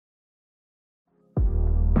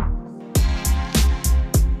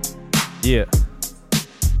Yeah.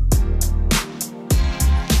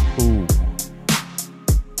 Ooh.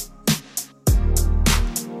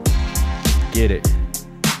 Get it.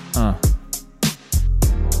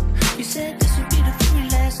 You said this would be the very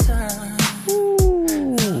last time.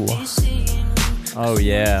 Ooh. Oh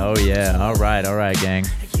yeah, oh yeah. All right, gang.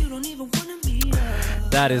 You don't even wanna meet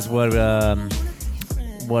up. That is what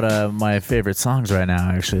my favorite songs right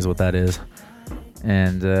now actually is what that is.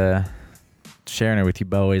 And sharing it with you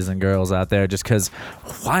boys and girls out there just because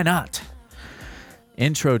why not?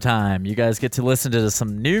 Intro time. You guys get to listen to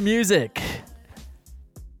some new music.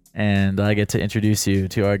 And I get to introduce you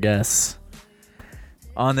to our guests.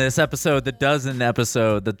 On this episode, the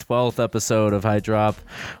 12th episode of High Drop,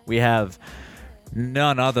 we have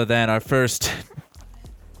none other than our first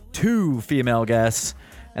two female guests,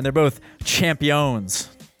 and they're both champions.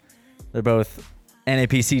 They're both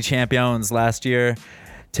NAPC champions last year,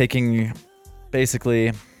 taking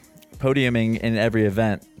basically podiuming in every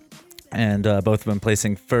event, and both of them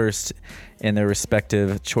placing first in their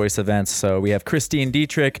respective choice events. So we have Christine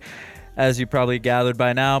Dietrich, as you probably gathered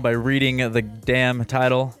by now by reading the damn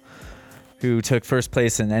title, who took first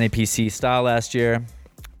place in NAPC style last year.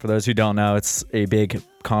 For those who don't know, it's a big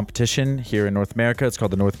competition here in North America. It's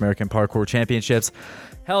called the North American Parkour Championships,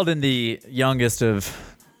 held in the youngest of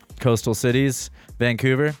coastal cities,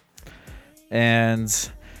 Vancouver. And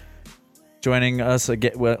joining us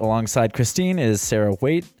alongside Christine is Sarah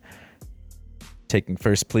Waite, taking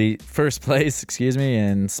first place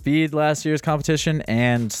in speed last year's competition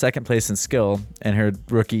and second place in skill in her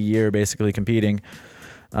rookie year, basically competing.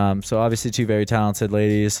 So obviously two very talented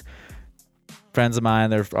ladies, friends of mine.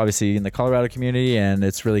 They're obviously in the Colorado community, and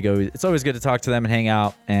it's always good to talk to them and hang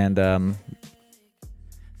out. And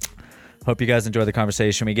hope you guys enjoy the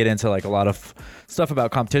conversation. We get into like a lot of stuff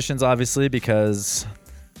about competitions, obviously, because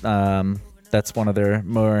that's one of their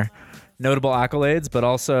more notable accolades, but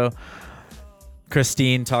also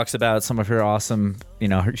Christine talks about some of her awesome,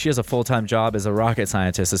 she has a full-time job as a rocket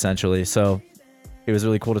scientist, essentially. So it was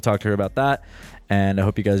really cool to talk to her about that. And I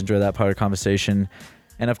hope you guys enjoy that part of the conversation.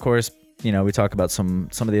 And of course, we talk about some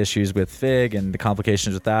of the issues with FIG and the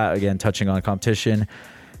complications with that, again, touching on competition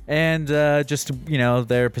and just,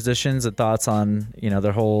 their positions and thoughts on,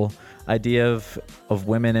 their whole idea of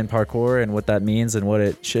women in parkour and what that means and what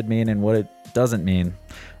it should mean and what it doesn't mean.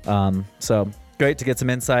 So great to get some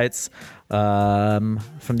insights from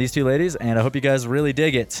these two ladies, and I hope you guys really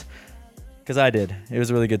dig it, because I did. It was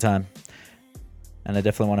a really good time, and I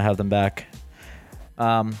definitely want to have them back.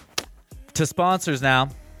 To sponsors now,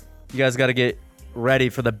 you guys got to get ready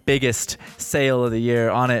for the biggest sale of the year.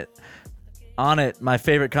 On it, my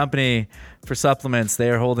favorite company for supplements, they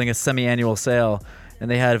are holding a semi-annual sale, and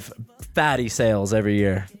they have fatty sales every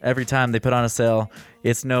year. Every time they put on a sale,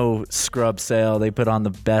 it's no scrub sale. They put on the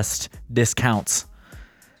best discounts.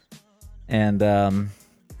 And I'm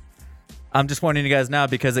just warning you guys now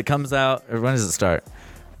because it comes out, or when does it start?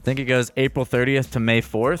 I think it goes April 30th to May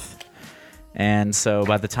 4th. And so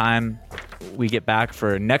by the time we get back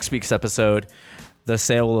for next week's episode, the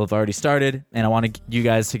sale will have already started. And I want you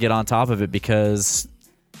guys to get on top of it because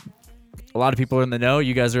a lot of people are in the know.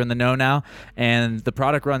 You guys are in the know now, and the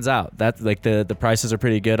product runs out. That's like the prices are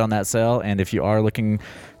pretty good on that sale. And if you are looking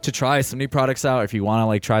to try some new products out, if you want to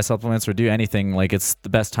like try supplements or do anything, like it's the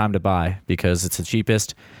best time to buy because it's the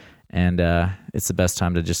cheapest, and it's the best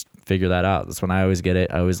time to just figure that out. That's when I always get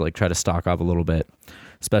it. I always like try to stock up a little bit,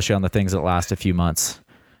 especially on the things that last a few months.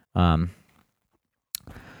 So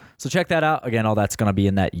check that out. Again, all that's going to be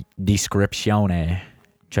in that description.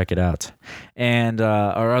 Check it out. And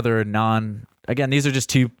our other again, these are just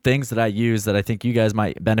two things that I use that I think you guys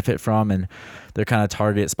might benefit from, and they're kind of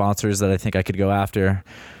target sponsors that I think I could go after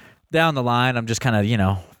down the line. I'm just kind of,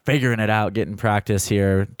 figuring it out, getting practice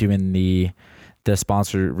here, doing the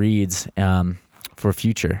sponsored reads for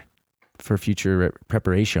future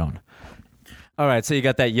preparation. All right, so you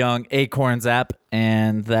got that Young Acorns app,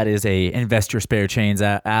 and that is a Invest Your Spare Change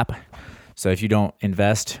app. So if you don't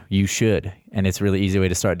invest, you should. And it's a really easy way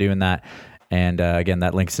to start doing that. And again,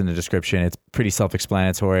 that link's in the description. It's pretty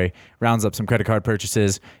self-explanatory. Rounds up some credit card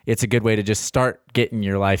purchases. It's a good way to just start getting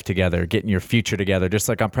your life together, getting your future together. Just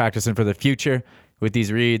like I'm practicing for the future with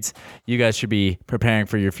these reads, you guys should be preparing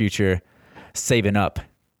for your future, saving up.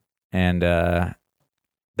 And that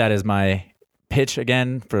is my pitch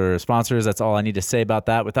again for sponsors. That's all I need to say about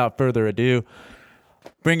that. Without further ado,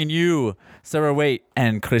 bringing you Sarah Waite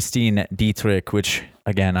and Christine Dietrich, which,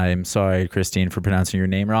 again, I am sorry, Christine, for pronouncing your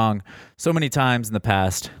name wrong so many times in the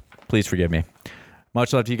past. Please forgive me.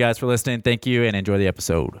 Much love to you guys for listening. Thank you, and enjoy the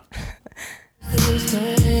episode. Throw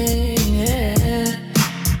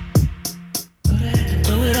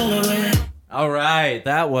it all away. right,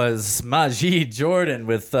 that was Majid Jordan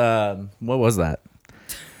with what was that?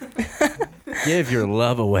 Give Your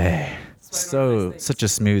Love Away. Such a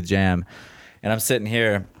smooth jam. And I'm sitting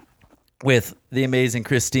here with the amazing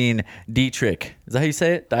Christine Dietrich. Is that how you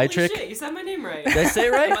say it? Dietrich? Holy shit, you said my name right. Did I say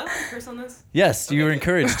it right? Am I allowed to curse on this? Yes, you were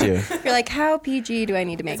encouraged to. You're like, how PG do I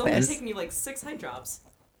need to make It's only this? taken you like 6 height drops.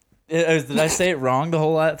 Did I say it wrong the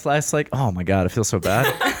whole last like? Oh my god, I feel so bad.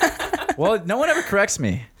 Well, no one ever corrects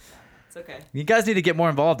me. It's okay. You guys need to get more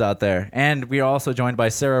involved out there. And we are also joined by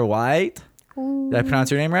Sarah White. Did I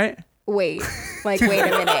pronounce your name right? Wait a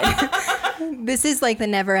minute. This is like the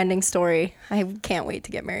never-ending story. I can't wait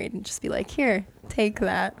to get married and just be like, here, take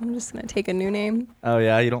that. I'm just gonna take a new name. Oh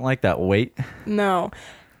yeah, you don't like that wait? No.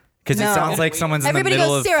 Because it No. sounds like someone's Everybody in the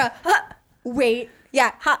middle goes, of. Sarah, wait.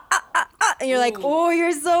 Yeah. And you're like, oh,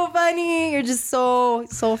 you're so funny. You're just so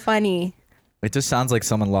funny. It just sounds like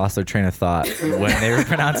someone lost their train of thought when they were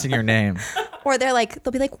pronouncing your name. Or they'll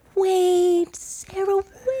be like, wait, Sarah,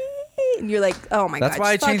 wait. And you're like, oh my god. That's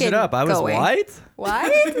why I just changed it fucking up. I was go away. white.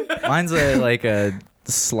 What? Mine's like a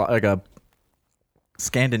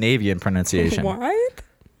Scandinavian pronunciation. What?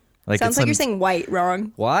 Like Sounds it's like you're saying white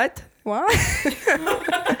wrong. what? What?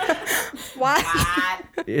 What?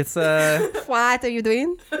 It's What are you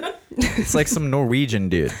doing? it's like some Norwegian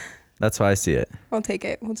dude. That's how I see it. I'll take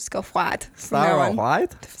it. We'll just go what. from now Sarah on.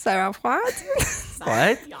 White? Sarah what?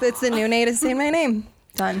 What? That's the new way to say my name.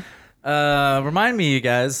 Done. Remind me, you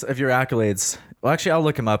guys, of your accolades. Well, actually, I'll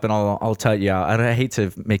look them up and I'll tell you out. I hate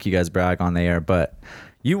to make you guys brag on the air, but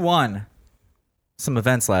you won some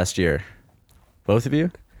events last year. Both of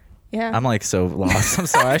you? Yeah. I'm like so lost. I'm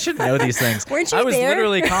sorry. I should know these things. Weren't you I was there?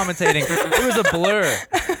 literally commentating. It was a blur.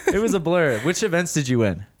 It was a blur. Which events did you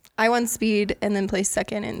win? I won speed and then placed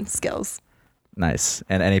second in skills. Nice.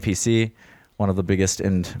 And NAPC, one of the biggest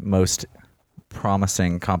and most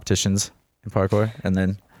promising competitions in parkour. And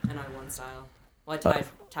then, And I won style. Well, I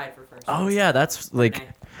tied for first. oh yeah, that's like,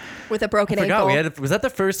 Renee. With a I broken forgot ankle. was that the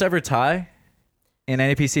first ever tie in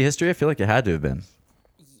NAPC history? I feel like it had to have been.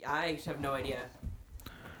 I have no idea.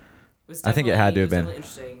 Was I think it had to have been. definitely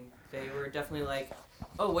interesting. They were definitely like,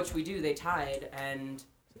 oh, what should we do? They tied, and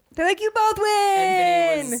They're like, you both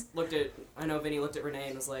Vinny win. Vinny looked at Renee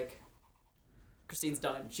and was like, Christine's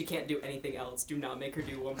done. She can't do anything else. Do not make her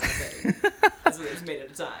do one more thing. So they just made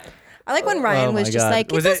it a tie. I like when Ryan Oh my was just God.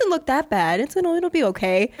 like, Was it it- doesn't look that bad. It'll be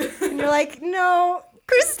okay. And you're like, no,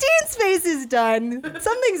 Christine's face is done.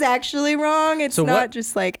 Something's actually wrong. It's So not what-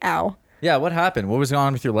 just like, ow. Yeah, what happened? What was going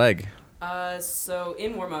on with your leg? So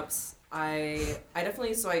in warm-ups, I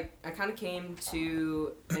definitely, so I kind of came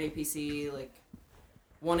to NAPC like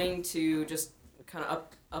wanting to just kind of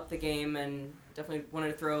up the game and definitely wanted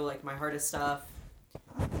to throw like my hardest stuff,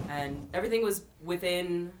 and everything was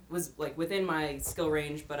within my skill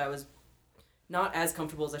range, but I was not as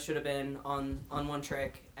comfortable as I should have been on one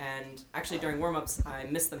trick. And actually during warm-ups, I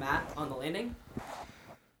missed the mat on the landing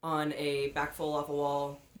on a back full off a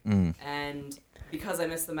wall. And because I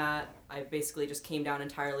missed the mat, I basically just came down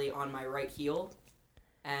entirely on my right heel.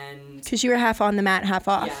 And Because you were half on the mat, half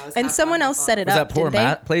off. Yeah, I was and half someone on, else half set off. it Was up, that poor didn't they?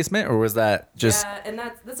 mat placement or was that just. yeah, and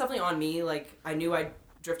that's definitely on me. Like, I knew I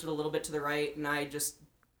drifted a little bit to the right, and I just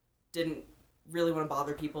didn't really want to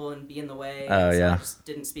bother people and be in the way. Oh, so yeah. I just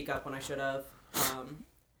didn't speak up when I should have.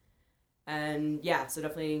 And yeah, so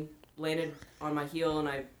definitely landed on my heel, and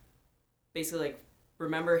I basically like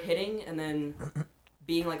remember hitting and then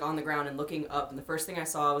being like on the ground and looking up, and the first thing I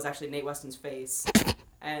saw was actually Nate Weston's face.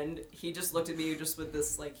 And he just looked at me just with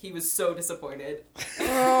this, like, he was so disappointed.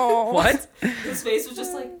 Oh. What? His face was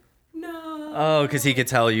just like, no. Oh, because he could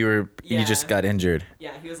tell you just Yeah. got injured.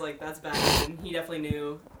 Yeah, he was like, that's bad. And he definitely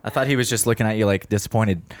knew. I thought he was just looking at you like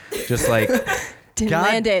disappointed. Just like, Didn't God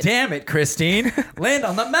land it. damn it, Christine. Land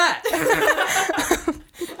on the mat.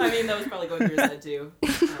 I mean, that was probably going through his head too.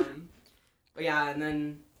 But yeah, and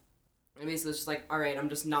then I basically was just like, all right, I'm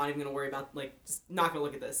just not even going to worry about, like, just not going to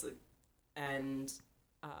look at this. Like, and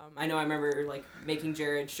I know I remember, like, making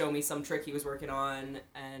Jared show me some trick he was working on,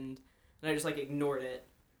 and I just, like, ignored it.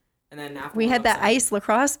 And then after We had that ice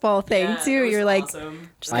lacrosse ball thing, yeah, too. it was You're like, awesome.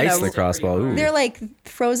 just Ice like a- lacrosse ball, ooh. they're like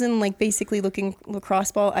frozen, like basically looking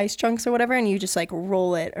lacrosse ball ice chunks or whatever, and you just like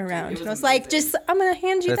roll it around. was And I was like, amazing. just, I'm going to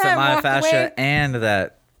hand you That's that a and walk myofascia away. and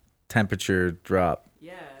that temperature drop.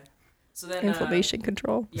 Yeah. So then Inflammation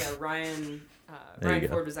control. Yeah, Ryan There you Ryan go.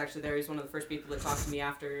 Ford was actually there. He's one of the first people that talked to me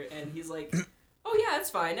after, and he's like, "Oh yeah, it's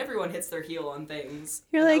fine. Everyone hits their heel on things."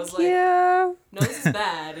 You're And I like, was yeah. "No, this is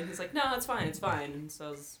bad." And he's like, "No, it's fine. It's fine." And so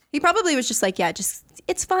I was, He probably was just like, yeah, just,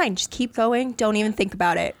 it's fine. Just keep going. Don't even think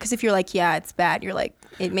about it. Because if you're like, yeah, it's bad, you're like,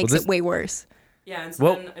 it makes this- it way worse. yeah. And so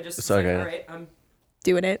Well, then I just was sorry, like, go "All ahead. right,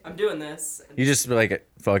 doing it. I'm doing this. You just were like,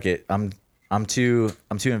 fuck it. I'm too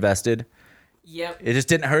invested. Yep. It just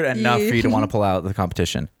didn't hurt enough for you to want to pull out of the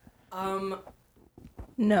competition.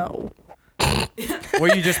 No. Or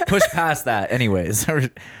you just push past that anyways.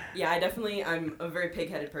 Yeah, I'm a very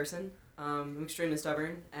pig-headed person. I'm extremely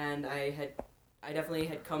stubborn, and I definitely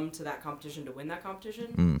had come to that competition to win that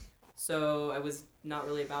competition. So I was not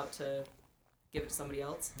really about to give it to somebody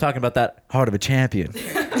else. Talking about that heart of a champion.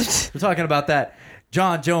 We're talking about that.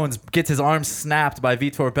 John Jones gets his arm snapped by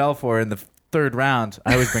Vitor Belfort in the 3rd round.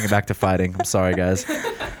 I always bring it back to fighting. I'm sorry, guys.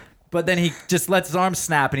 But then he just lets his arm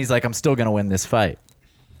snap, and he's like, I'm still going to win this fight.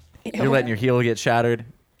 You're letting your heel get shattered.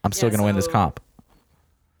 I'm still going to win this comp.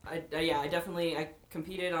 I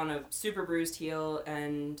competed on a super bruised heel,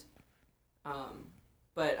 and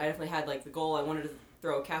but I definitely had like the goal. I wanted to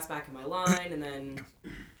throw a cast back in my line, and then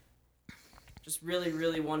just really,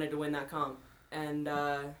 really wanted to win that comp. And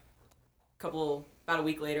about a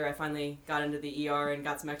week later, I finally got into the ER and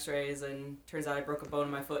got some X-rays, and turns out I broke a bone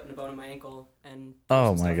in my foot and a bone in my ankle, and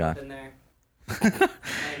oh my god, in there.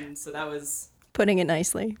 And so that was putting it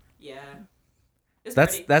nicely. Yeah.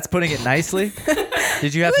 That's putting it nicely.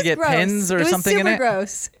 Did you have to get gross. pins or something in it?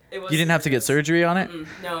 Gross. It was You didn't have to get surgery on it?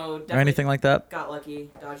 No, or anything like that? Got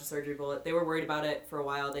lucky, dodged a surgery bullet. They were worried about it for a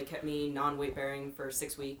while. They kept me non-weight bearing for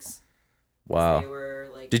 6 weeks. Wow. They were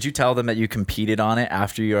like, Did you tell them that you competed on it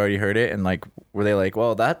after you already heard it? And like, were they like,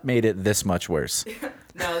 well, that made it this much worse?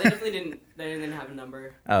 No, they definitely didn't. They didn't have a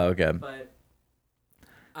number. Oh, okay. But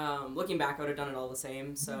looking back, I would have done it all the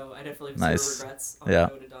same. So I definitely have Nice. zero regrets on what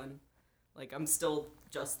I would have done. Like, I'm still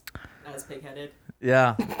just as pig-headed.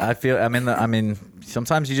 Yeah, I mean,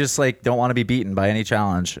 sometimes you just like don't want to be beaten by any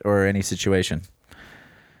challenge or any situation.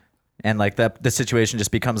 And like that, the situation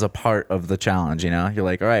just becomes a part of the challenge, you know? You're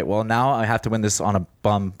like, all right, well, now I have to win this on a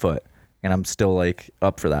bum foot. And I'm still like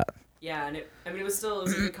up for that. Yeah, and it was a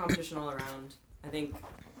good competition all around. I think,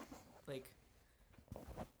 like,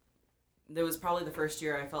 there was probably the first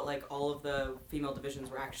year I felt like all of the female divisions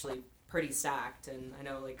were actually pretty stacked. And I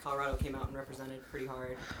know, like, Colorado came out and represented pretty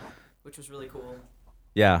hard, which was really cool.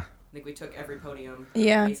 Yeah. I think we took every podium,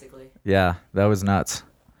 Yeah. basically. Yeah, that was nuts.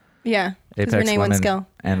 Yeah. Because Apex Renee won women skill.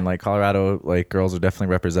 and like Colorado, like girls are definitely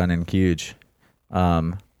representing huge.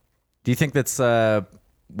 Do you think that's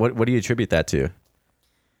what do you attribute that to?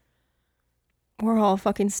 We're all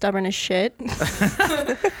fucking stubborn as shit.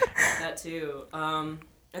 That too. I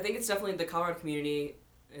think it's definitely the Colorado community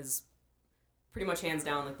is pretty much hands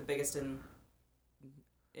down like the biggest in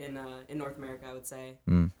North America, I would say.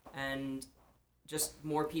 And just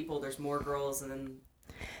more people. There's more girls, and then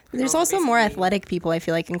There's also more athletic people, I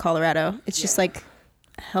feel like, in Colorado. It's just like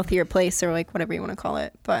a healthier place or like whatever you want to call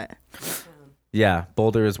it. But Yeah,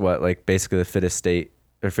 Boulder is what, like basically the fittest state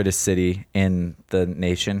or fittest city in the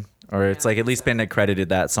nation, or it's like at least been accredited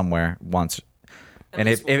that somewhere once. And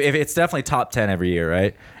if it's definitely top 10 every year,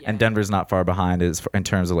 right? Yeah. And Denver's not far behind in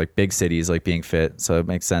terms of like big cities like being fit, so it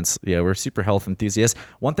makes sense. Yeah, we're super health enthusiasts.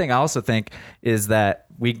 One thing I also think is that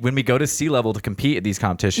when we go to sea level to compete at these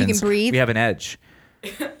competitions, You can breathe. we have an edge.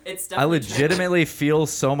 it's I definitely legitimately feel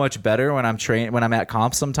so much better when I'm at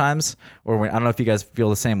comps sometimes, or when I don't know if you guys feel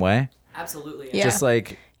the same way. absolutely. Yeah. Just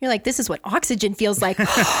like you're like, this is what oxygen feels like. I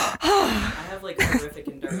have like horrific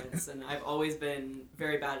endurance, and I've always been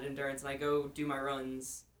very bad at endurance. And I go do my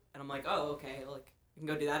runs, and I'm like, oh, okay, like I can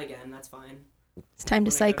go do that again. That's fine. It's time to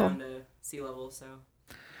When I go cycle. down to sea level, so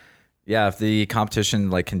yeah, if the competition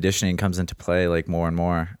like conditioning comes into play like more and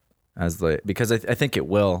more because I think it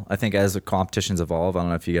will. I think as the competitions evolve, I don't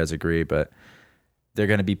know if you guys agree, but they're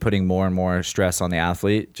going to be putting more and more stress on the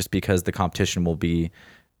athlete just because the competition will be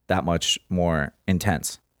that much more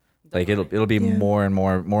intense. Like it'll be more and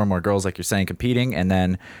more girls, like you're saying, competing, and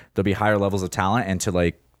then there'll be higher levels of talent, and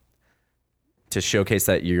to showcase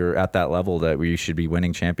that you're at that level that where you should be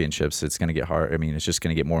winning championships, it's going to get hard. I mean, it's just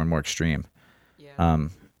going to get more and more extreme. yeah.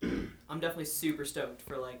 I'm definitely super stoked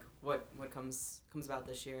for like what comes about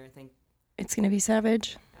this year. I think It's going to be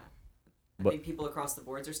savage. I think people across the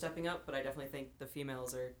boards are stepping up, but I definitely think the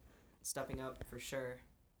females are stepping up for sure.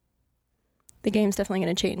 The game's definitely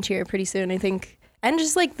going to change here pretty soon, I think. And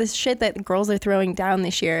just like the shit that the girls are throwing down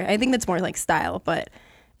this year, I think that's more like style, but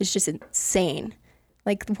it's just insane.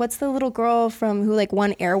 Like, what's the little girl from who like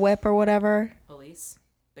won Air Whip or whatever? Elise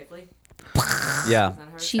Bickley, Yeah, is that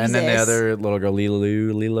her? Jesus. and then the other little girl,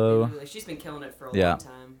 Lilo. Like, she's been killing it for a Yeah. long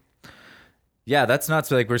time. Yeah, that's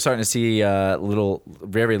nuts. Like we're starting to see little,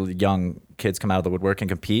 very young kids come out of the woodwork and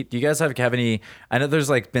compete. Do you guys have any? I know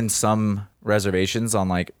there's like been some reservations on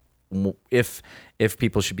like if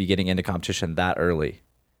people should be getting into competition that early.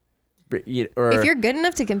 Or If you're good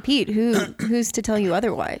enough to compete, who's to tell you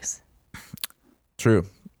otherwise? True.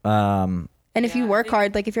 And if Yeah, you I work think-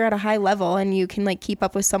 hard, like if you're at a high level and you can like keep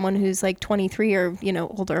up with someone who's like 23 or, you know,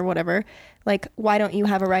 older or whatever, like why don't you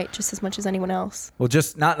have a right just as much as anyone else? Well,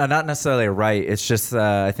 just not necessarily a right. It's just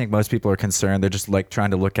I think most people are concerned. They're just like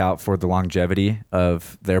trying to look out for the longevity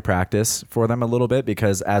of their practice for them a little bit,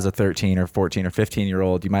 because as a 13 or 14 or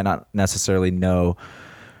 15-year-old, you might not necessarily know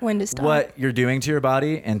When to stop. what you're doing to your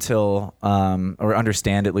body until or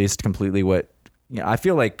understand at least completely what. I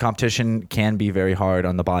feel like competition can be very hard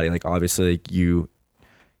on the body. Like obviously like you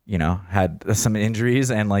know, had some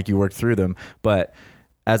injuries and like you worked through them, but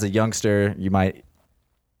as a youngster, you might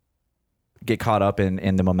get caught up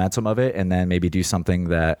in the momentum of it and then maybe do something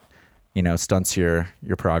that, you know, stunts your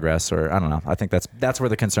progress, or I don't know. I think that's where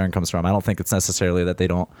the concern comes from. I don't think it's necessarily that they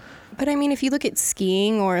don't. But I mean, if you look at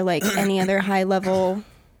skiing or like any other high level,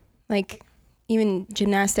 like even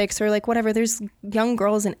gymnastics or like whatever, there's young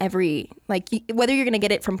girls in every, like whether you're going to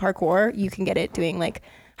get it from parkour, you can get it doing like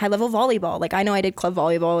high level volleyball. Like I know I did club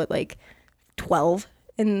volleyball at like 12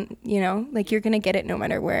 and you know, like you're going to get it no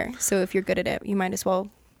matter where. So if you're good at it, you might as well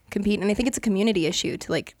compete. And I think it's a community issue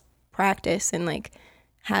to like practice and like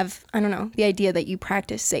have, I don't know, the idea that you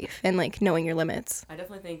practice safe and like knowing your limits. I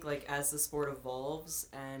definitely think like as the sport evolves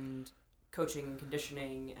and coaching and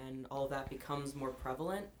conditioning and all of that becomes more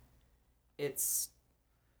prevalent, it's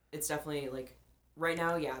definitely like right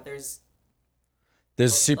now, yeah, there's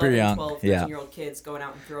super 11, young, 12, yeah. 13-year-old kids going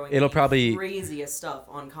out and throwing It'll the probably- craziest stuff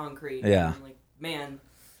on concrete. Yeah. And like, man,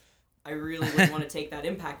 I really wouldn't want to take that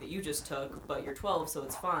impact that you just took, but you're 12, so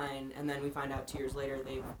it's fine. And then we find out 2 years later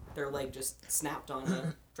their leg just snapped on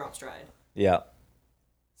a drop stride. Yeah.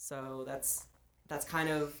 So that's kind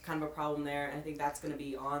of a problem there. And I think that's going to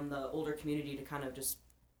be on the older community to kind of just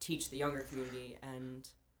teach the younger community. And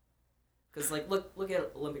because like look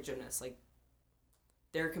at Olympic gymnasts, like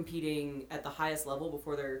they're competing at the highest level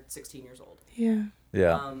before they're 16 years old. Yeah.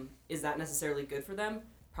 Yeah. Is that necessarily good for them?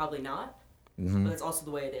 Probably not. Mhm. But that's also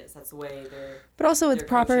the way it is. That's the way they're But also with They're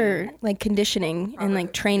proper coaching. like conditioning proper and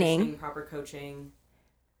like training. conditioning, proper coaching,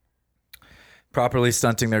 Properly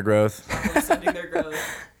stunting their growth. properly stunting their growth.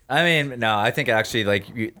 I mean, no, I think actually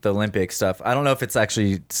like the Olympic stuff, I don't know if it's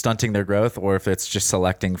actually stunting their growth or if it's just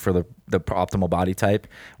selecting for the optimal body type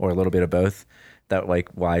or a little bit of both. That like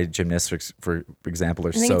why gymnastics, for example, are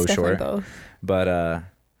I think so it's definitely short. both. But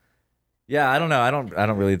yeah, I don't know. I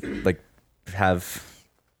don't really like have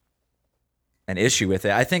an issue with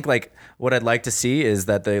it. I think like what I'd like to see is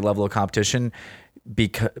that the level of competition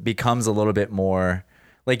becomes a little bit more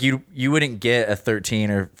like you wouldn't get a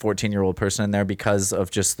 13 or 14-year-old person in there because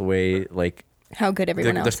of just the way like How good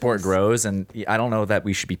everyone else the sport is. grows. And I don't know that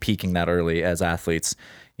we should be peaking that early as athletes,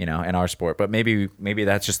 you know, in our sport, but maybe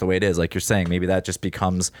that's just the way it is. Like you're saying, maybe that just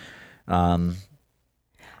becomes the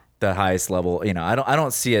highest level. You know, I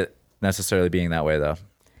don't see it necessarily being that way though.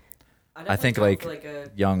 I think, definitely like, feel like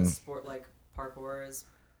a young- sport like parkour is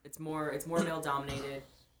it's more male dominated.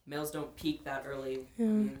 Males don't peak that early. I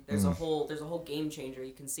mean, there's a whole game changer.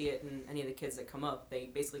 You can see it in any of the kids that come up. They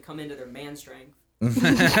basically come into their man strength and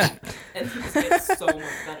just get so much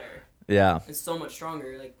better. Yeah. It's so much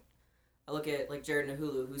stronger. Like I look at like Jared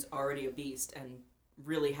Nahulu, who's already a beast and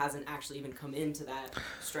really hasn't actually even come into that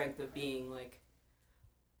strength of being like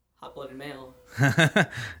hot-blooded male.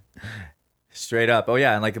 Straight up. Oh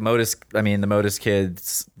yeah, and like the Modus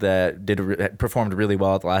kids that performed really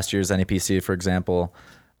well at last year's NEPC, for example,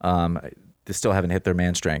 they still haven't hit their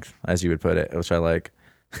man strength, as you would put it, which I like.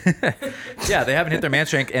 Yeah, they haven't hit their man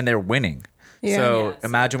strength and they're winning. Yeah. So Yeah,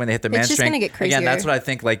 imagine when they hit their man It's just strength. gonna get Again, that's crazier. what I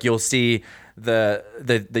think. Like you'll see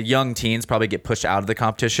the young teens probably get pushed out of the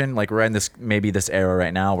competition. Like we're in this era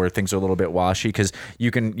right now where things are a little bit washy because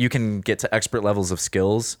you can get to expert levels of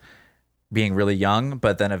skills being really young,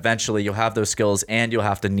 but then eventually you'll have those skills and you'll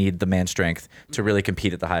have to need the man strength to really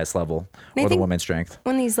compete at the highest level, And I or the think- woman's strength.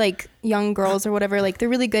 When these like young girls or whatever, like they're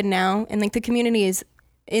really good now, and like the community is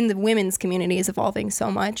in the women's community is evolving so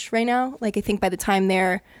much right now. Like I think by the time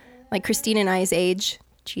they're like Christine and I's age,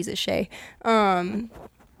 Jesus Shay,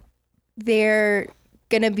 they're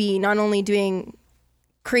gonna be not only doing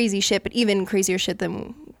crazy shit, but even crazier shit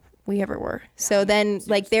than we ever were. So then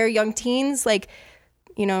like their young teens, like,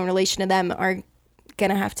 you know, in relation to them are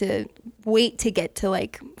gonna have to wait to get to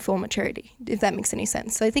like full maturity, if that makes any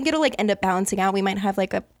sense. So I think it'll like end up balancing out. We might have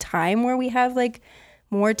like a time where we have like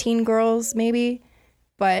more teen girls maybe,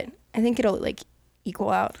 but I think it'll like equal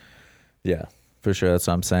out. Yeah, for sure. That's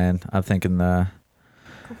what I'm saying. I'm thinking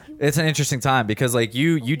it's an interesting time because like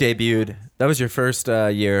you debuted. That was your first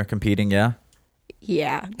year competing, yeah,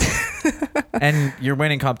 Yeah. and you're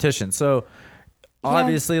winning competition. So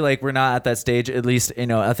Obviously, like we're not at that stage. At least,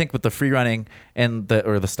 I think with the free running and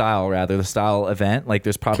the style event, like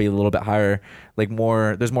there's probably a little bit higher, like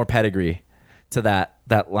there's more pedigree to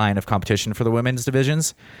that line of competition for the women's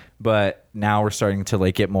divisions. But now we're starting to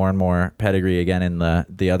like get more and more pedigree again in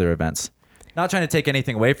the other events. Not trying to take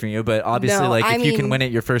anything away from you, but obviously, No, like I if you can mean- win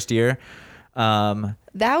it your first year,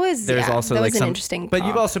 That was there's also that like was an interesting. But you've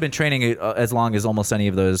comp. also been training as long as almost any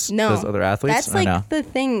of those other athletes. That's like the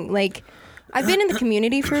thing. Like, I've been in the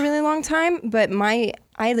community for a really long time, but I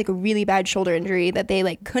had like a really bad shoulder injury that they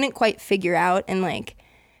like couldn't quite figure out, and like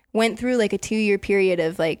went through like a 2-year period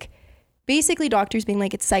of like basically doctors being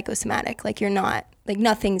like it's psychosomatic, like you're not, like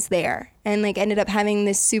nothing's there, and like ended up having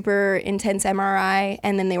this super intense MRI,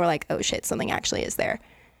 and then they were like, oh shit, something actually is there,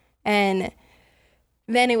 and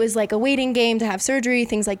then it was like a waiting game to have surgery,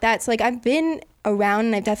 things like that. So like I've been around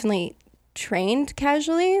and I've definitely trained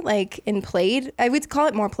casually, like, and played. I would call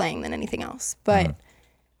it more playing than anything else. But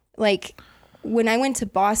like when I went to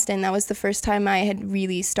Boston, that was the first time I had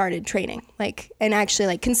really started training, like, and actually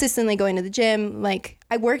like consistently going to the gym. Like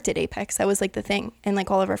I worked at Apex. That was like the thing. And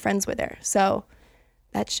like all of our friends were there. So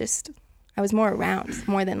that's just, I was more around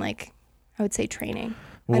more than like, I would say training.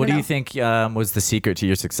 Well, what do you think was the secret to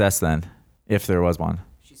your success then, if there was one?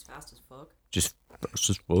 She's fast as fuck. Just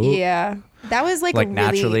Yeah. That was like a really,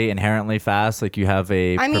 naturally, inherently fast. Like you have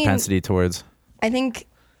a propensity towards. I think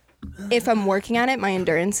if I'm working at it, my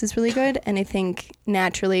endurance is really good. And I think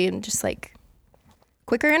naturally I'm just like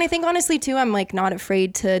quicker. And I think honestly too, I'm like not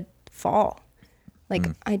afraid to fall. Like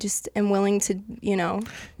I just am willing to, You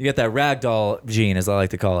get that ragdoll gene, as I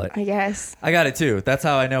like to call it. I guess. I got it too. That's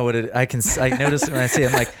how I know what it. I notice it when I see it.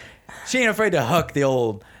 I'm like, she ain't afraid to huck the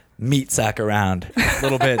old meat sack around a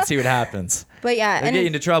little bit, see what happens. But yeah. It'll And get you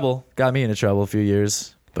into trouble. Got me into trouble a few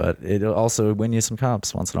years, but it'll also win you some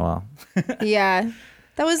comps once in a while. yeah,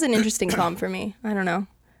 that was an interesting comp for me. I don't know.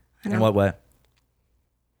 In what way?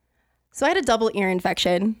 So I had a double ear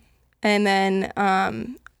infection, and then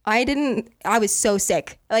I was so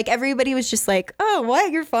sick. Like everybody was just like, oh,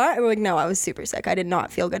 what? You're fine? I'm like, no, I was super sick. I did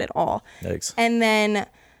not feel good at all. Yikes. And then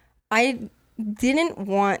I didn't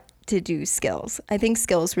want to do skills. I think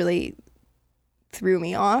skills really threw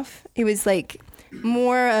me off. It was like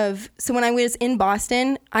more of, so when I was in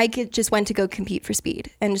Boston, I just went to go compete for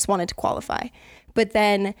speed and just wanted to qualify. But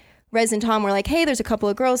then Rez and Tom were like, hey, there's a couple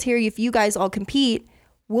of girls here. If you guys all compete,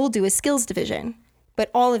 we'll do a skills division.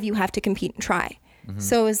 But all of you have to compete and try.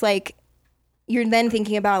 So it was like, you're then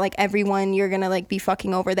thinking about like everyone you're going to like be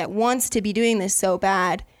fucking over that wants to be doing this so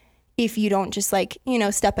bad if you don't just like,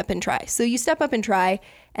 step up and try. So you step up and try,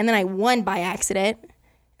 and then I won by accident.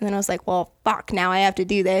 And then I was like, well, fuck, now I have to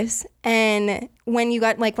do this. And when I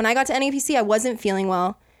got to NAPC, I wasn't feeling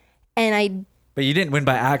well. And But you didn't win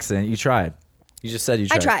by accident. You tried. You just said you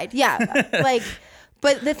tried. I tried, yeah.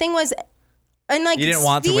 But the thing was, and like, You didn't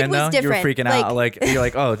want to speed win was though. different. You were freaking out. Like you're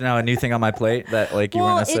like, oh, now a new thing on my plate that like you weren't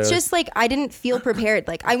Well, necessarily. it's just like I didn't feel prepared.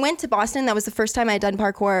 Like I went to Boston. That was the first time I had done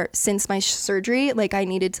parkour since my surgery. Like I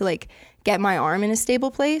needed to like get my arm in a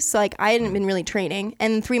stable place. So like I hadn't been really training.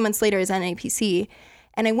 And 3 months later is NAPC.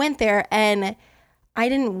 And I went there and I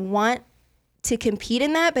didn't want to compete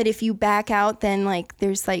in that. But if you back out, then like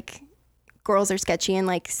there's like girls are sketchy and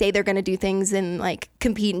like say they're going to do things and like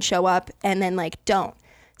compete and show up and then like don't.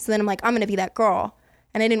 So then I'm like, I'm going to be that girl.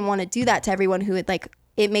 And I didn't want to do that to everyone who would like,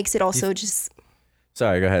 it makes it also just,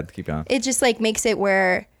 Sorry, go ahead. Keep going. it just like makes it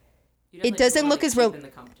where it doesn't look as real. in the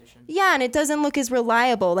competition. Yeah, and it doesn't look as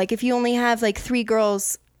reliable. Like if you only have like 3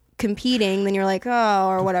 girls competing, then you're like, oh,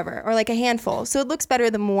 or whatever, or like a handful. So it looks better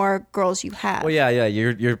the more girls you have. Well, yeah.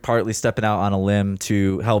 You're partly stepping out on a limb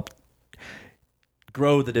to help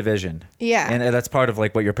grow the division. Yeah. And that's part of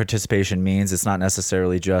like what your participation means. It's not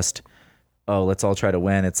necessarily just, oh, let's all try to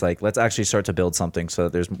win. It's like, let's actually start to build something so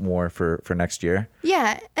that there's more for next year.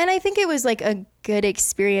 Yeah, and I think it was like a good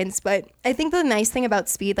experience, but I think the nice thing about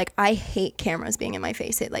speed, like I hate cameras being in my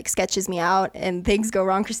face. It like sketches me out and things go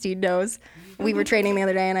wrong. Christine knows. We were training the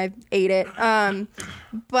other day and I ate it.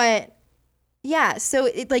 But yeah, so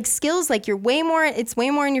it like skills, like it's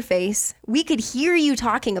way more in your face. We could hear you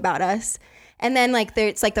talking about us. And then like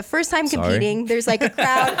it's like the first time competing, there's like a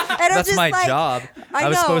crowd. And I'm That's just my like, job. I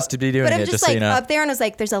was know, supposed to be doing but I'm it, just just so like you know. up there and I was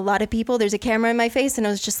like, there's a lot of people. There's a camera in my face, and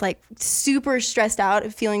I was just like super stressed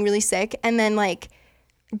out, feeling really sick, and then like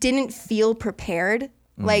didn't feel prepared.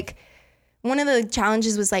 Like one of the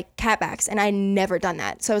challenges was like catbacks, and I'd never done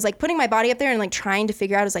that. So I was like putting my body up there and like trying to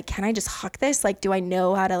figure out. I was like, can I just huck this? Like, do I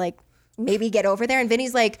know how to like maybe get over there? And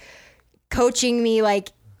Vinny's like coaching me like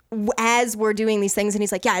as we're doing these things, and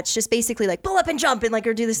he's like, yeah, it's just basically like pull up and jump and like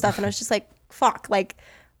or do this stuff. And I was just like, fuck, like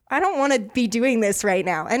I don't want to be doing this right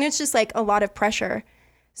now. And it's just like a lot of pressure.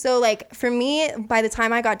 So like for me, by the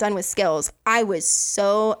time I got done with skills, I was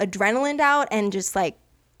so adrenaline out and just like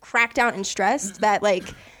cracked out and stressed that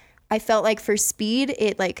like I felt like for speed,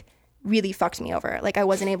 it like really fucked me over. Like I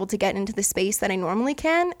wasn't able to get into the space that I normally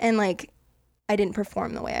can. And like I didn't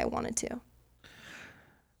perform the way I wanted to.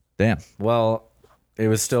 Damn. Well, it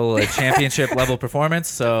was still a championship level performance.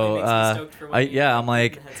 So Makes me stoked for when you I'm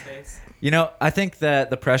like, in the headspace. you know, I think that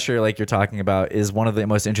the pressure like you're talking about is one of the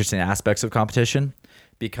most interesting aspects of competition,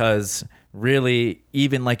 because really,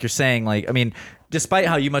 even like you're saying, like, I mean, despite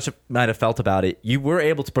how you might have felt about it, you were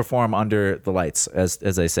able to perform under the lights, as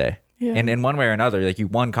they say. Yeah. And in one way or another, like you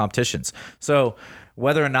won competitions. So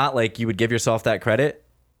whether or not like you would give yourself that credit,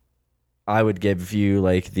 I would give you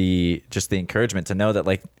like the encouragement to know that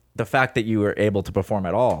like the fact that you were able to perform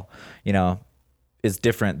at all, you know, is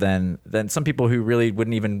different than some people who really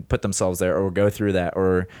wouldn't even put themselves there or go through that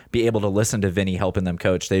or be able to listen to Vinny helping them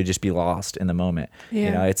coach. They'd just be lost in the moment. Yeah.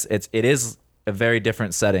 You know, it is a very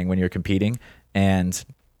different setting when you're competing. And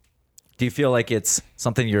do you feel like it's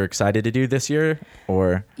something you're excited to do this year,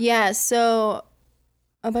 or? Yeah, so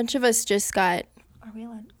a bunch of us just got, are we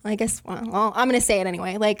allowed? I guess, well, I'm going to say it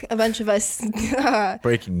anyway. Like a bunch of us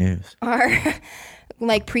Breaking news. are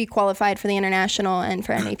like pre-qualified for the international and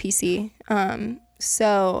for NAPC.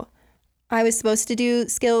 So I was supposed to do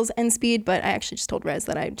skills and speed, but I actually just told Rez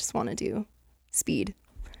that I just want to do speed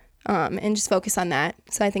and just focus on that.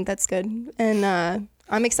 So I think that's good. And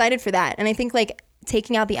I'm excited for that. And I think like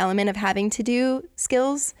taking out the element of having to do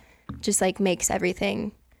skills just like makes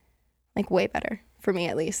everything like way better for me,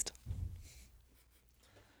 at least.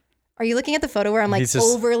 Are you looking at the photo where I'm like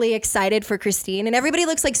overly excited for Christine and everybody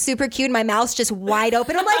looks like super cute and my mouth's just wide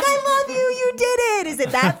open? I'm like, I love you. You did it. Is it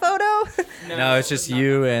that photo? No, it's just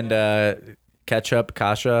you and Ketchup,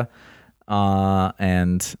 Kasha,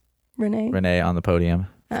 and Renee on the podium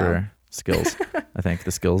for skills. I think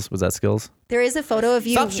the skills. Was that skills? There is a photo of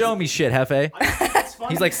you. Stop showing me shit, Hefe. It's funny.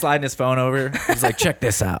 He's like sliding his phone over. He's like, check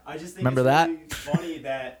this out. I just think Remember it's that? really funny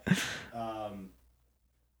that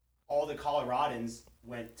all the Coloradans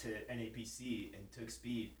went to NAPC and took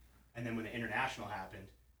speed, and then when the international happened,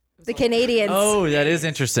 The Canadians. Oh, that is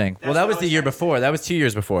interesting. Well, that was the year before. That was 2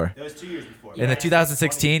 years before. that was 2 years before. In the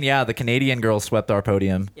 2016, yeah, the Canadian girls swept our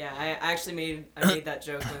podium. Yeah, I actually made that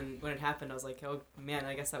joke when it happened. I was like, oh man,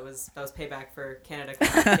 I guess that was payback for Canada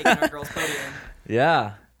taking our girls' podium.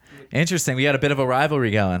 Yeah, interesting. We had a bit of a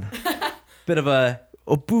rivalry going. Bit of a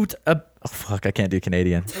boot. Oh fuck, I can't do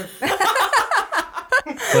Canadian.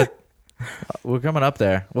 But we're coming up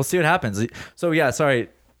there. We'll see what happens. So yeah, sorry.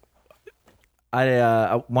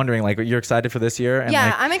 I'm wondering, like, you're excited for this year? And yeah,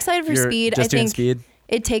 like, I'm excited for you're speed. Just I doing think speed.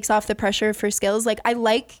 it takes off the pressure for skills. Like I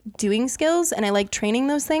like doing skills and I like training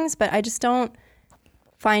those things, but I just don't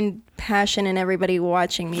find passion in everybody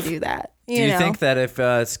watching me do that. Do you think that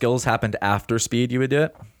if skills happened after speed, you would do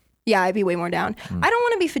it? Yeah, I'd be way more down. I don't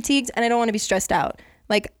want to be fatigued and I don't want to be stressed out.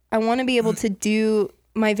 Like I want to be able to do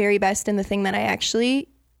my very best in the thing that I actually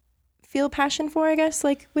feel passion for, I guess,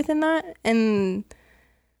 like within that. And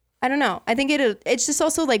I don't know. I think it's just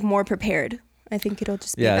also like more prepared. I think it'll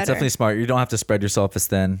just be better. It's definitely smart. You don't have to spread yourself as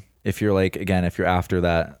thin if you're like, again, if you're after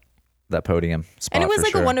that podium spot. And it was for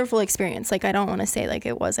like sure. a wonderful experience. Like I don't want to say like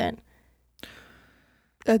it wasn't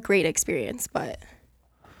a great experience, but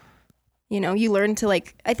you know, you learn to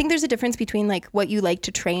like, I think there's a difference between like what you like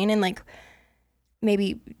to train and like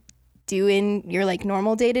maybe do in your like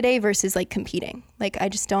normal day to day versus like competing. Like I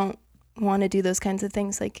just don't want to do those kinds of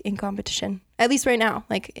things like in competition, at least right now.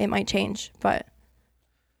 Like it might change, but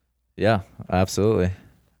Yeah, absolutely.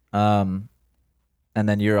 And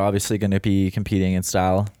then you're obviously going to be competing in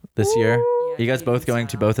style this year. Yeah, You guys both Canadian going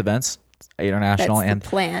to style. both events, international that's and the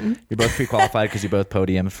plan. you're both pre-qualified because you're both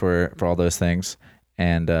podium for all those things.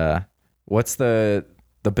 And what's the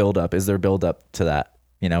build up? Is there a build up to that?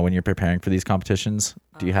 You know, when you're preparing for these competitions,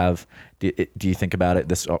 do you think about it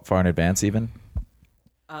this far in advance even?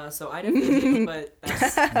 So I definitely do, but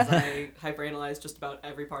that's because I hyperanalyze just about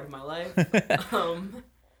every part of my life.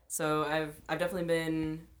 So I've definitely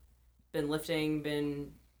been lifting,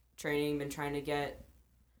 been training, been trying to get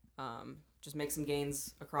just make some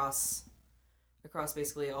gains across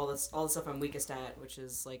basically all the stuff I'm weakest at, which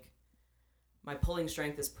is like my pulling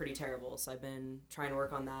strength is pretty terrible. So I've been trying to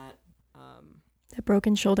work on that. That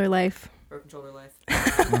broken shoulder life. Broken shoulder life.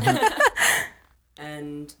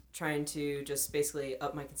 And trying to just basically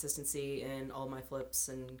up my consistency in all my flips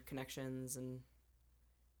and connections and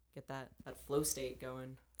get that flow state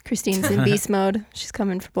going. Christine's in beast mode. She's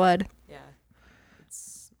coming for blood. Yeah.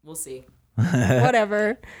 We'll see.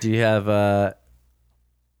 Whatever. Do you have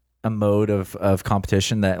a mode of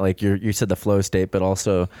competition that like you said the flow state, but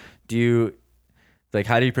also do you like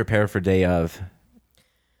how do you prepare for day of?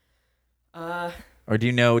 Or do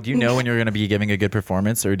you know when you're going to be giving a good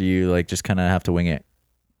performance, or do you like just kind of have to wing it?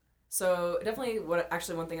 So definitely,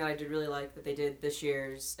 one thing that I did really like that they did at this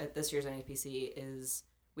year's NAPC is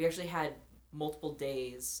we actually had multiple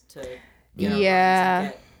days to get our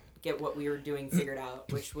runs and get what we were doing figured out,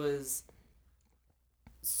 which was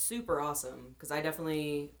super awesome because I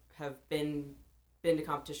definitely have been to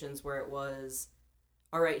competitions where it was,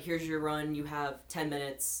 all right, here's your run, you have 10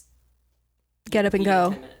 minutes. Get up and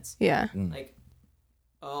go. 10 minutes. Yeah. Like,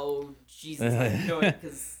 oh Jesus, I know it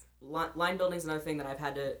because line building is another thing that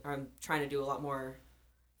I'm trying to do a lot more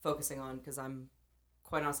focusing on because I'm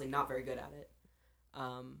quite honestly not very good at it.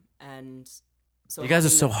 And so you guys are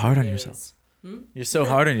so hard on yourselves. You're so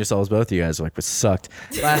hard on yourselves, both of you guys. Like, it sucked.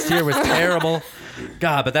 Last year was terrible.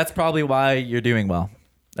 God, but that's probably why you're doing well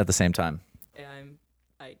at the same time. Yeah,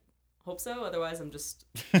 I hope so. Otherwise, I'm just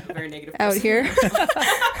a very negative Out person. here.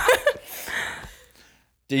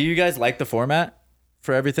 Do you guys like the format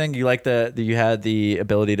for everything? You like you had the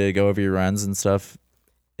ability to go over your runs and stuff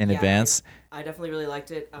in advance? I definitely really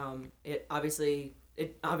liked it. It obviously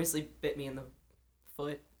bit me in the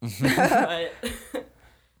foot.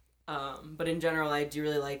 But in general, I do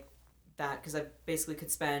really like that because I basically could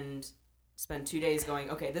spend 2 days going,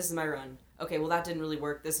 okay, this is my run. Okay, well, that didn't really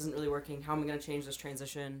work. This isn't really working. How am I going to change this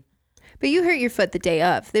transition? But you hurt your foot the day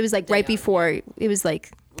of. It was like right before. It was like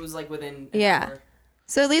within an yeah. hour.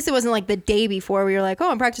 So at least it wasn't like the day before where you're like, oh,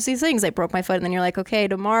 I'm practicing these things. I broke my foot. And then you're like, okay,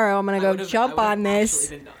 tomorrow I'm going to go jump on this.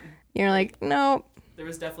 Been done. You're like, no. There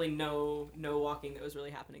was definitely no walking that was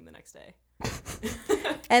really happening the next day.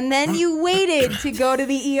 And then you waited to go to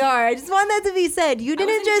the ER. I just want that to be said. You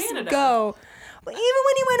didn't just Canada. go. But even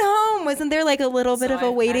when you went home, wasn't there like a little bit of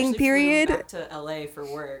a waiting period? I actually flew back to LA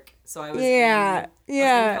for work. So I was Yeah.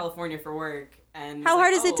 in California for work. And How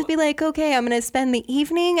hard is it to be like, okay, I'm going to spend the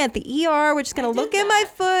evening at the ER. We're just going to look at my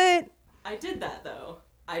foot. I did that though.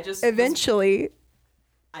 I just Eventually.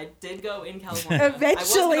 I did go in California. Eventually. I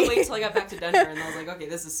was gonna wait till I got back to Denver, and I was like, okay,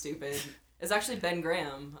 this is stupid. It's actually Ben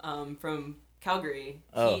Graham from Calgary.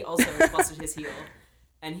 Oh. He also busted his heel,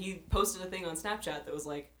 and he posted a thing on Snapchat that was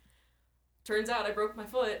like, turns out I broke my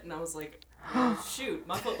foot, and I was like, oh, shoot,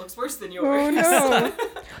 my foot looks worse than yours. Oh, no.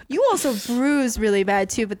 You also bruised really bad,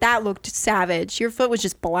 too, but that looked savage. Your foot was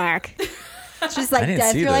just black. It's just like I didn't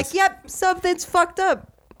death. see You're this. like, yep, something's fucked up.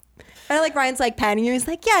 And like Ryan's like patting you. He's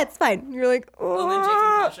like, yeah, it's fine. You're like, oh. And then Jake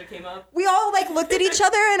and Kasha came up. We all like looked at each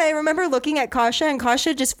other, and I remember looking at Kasha, and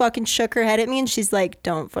Kasha just fucking shook her head at me, and she's like,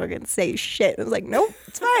 don't fucking say shit. I was like, nope,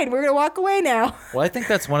 it's fine. We're going to walk away now. Well, I think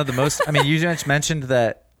that's one of the most. I mean, you just mentioned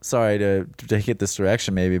that. Sorry to take it this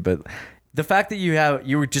direction, maybe, but the fact that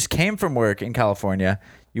you just came from work in California,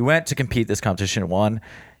 you went to compete this competition, won,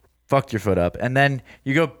 fucked your foot up, and then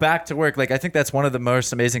you go back to work. Like, I think that's one of the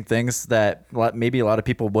most amazing things that maybe a lot of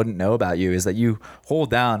people wouldn't know about you is that you hold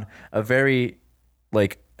down a very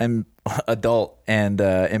like adult and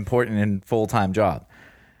important and full-time job,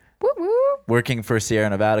 Woo woo. working for Sierra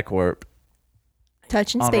Nevada Corp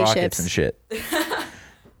Touching on rockets and spaceships. shit.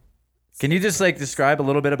 Can you just like describe a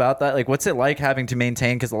little bit about that? Like, what's it like having to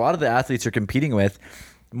maintain? Because a lot of the athletes you're competing with,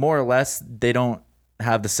 more or less, they don't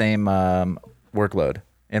have the same workload.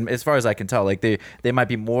 And as far as I can tell, like they might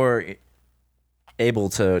be more able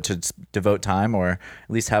to devote time or at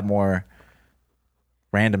least have more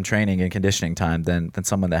random training and conditioning time than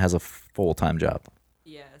someone that has a full-time job.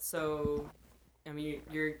 Yeah, so I mean,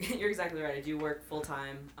 you're exactly right. I do work full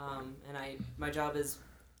time, and my job is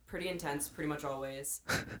pretty intense, pretty much always.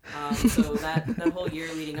 So that whole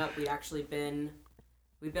year leading up, we've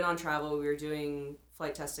been on travel. We were doing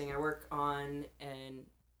flight testing. I work on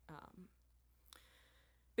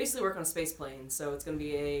basically work on a space plane. So it's going to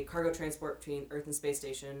be a cargo transport between Earth and space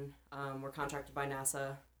station. We're contracted by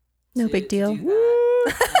NASA. No big deal. To do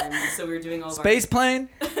that. And so we were doing all of Space plane?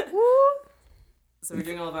 So we're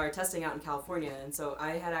doing all of our testing out in California, and so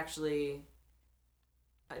I'd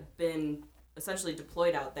been essentially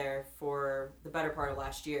deployed out there for the better part of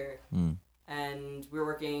last year, and we were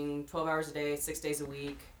working 12 hours a day, 6 days a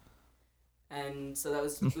week, and so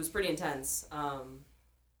it was pretty intense.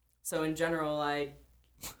 So in general, I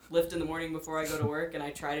lift in the morning before I go to work, and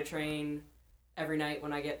I try to train every night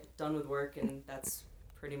when I get done with work, and that's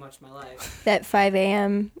pretty much my life. That 5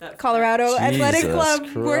 a.m. That- Colorado Athletic Jesus Club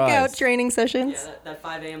workout Christ. training sessions. Yeah, that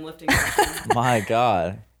 5 a.m. lifting session. My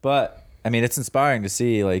God. But I mean, it's inspiring to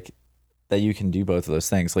see like that you can do both of those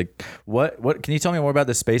things. Like, what can you tell me more about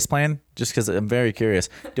the space plane? Just because I'm very curious.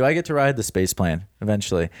 Do I get to ride the space plane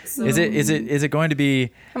eventually? Is it going to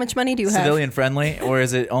be How much money do you have? civilian friendly, or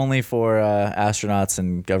is it only for astronauts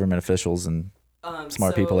and government officials and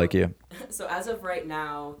smart people like you? So as of right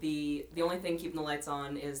now, the only thing keeping the lights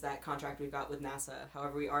on is that contract we've got with NASA.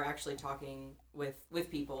 However, we are actually talking with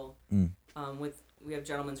people. We have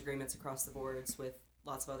gentlemen's agreements across the boards with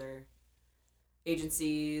lots of other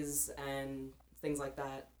agencies and things like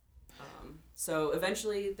that. So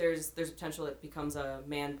eventually, there's potential it becomes a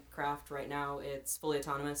manned craft. Right now, it's fully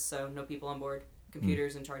autonomous, so no people on board,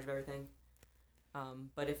 computers in charge of everything.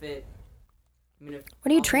 But if what are you all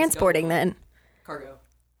things go transporting well, then? Cargo.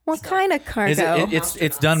 What Stuff. kind of cargo? Is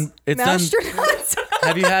it's done? It's done. Astronauts.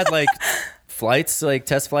 Have you had like flights, like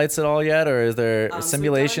test flights at all yet, or is there So we've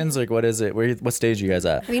simulations? done- Like, what is it? What stage are you guys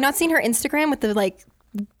at? Have you not seen her Instagram with the like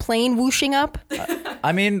plane whooshing up?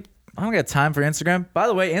 I mean, I don't got time for Instagram. By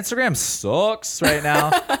the way, Instagram sucks right now.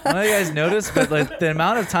 I don't know if you guys noticed, but like the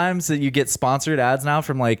amount of times that you get sponsored ads now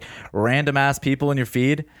from like random ass people in your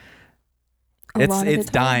feed, A lot of the it's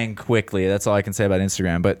time. dying quickly. That's all I can say about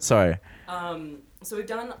Instagram. But sorry. So we've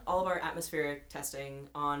done all of our atmospheric testing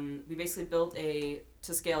on. We basically built a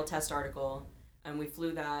to scale test article, and we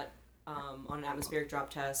flew that on an atmospheric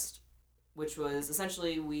drop test, which was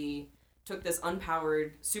essentially we took this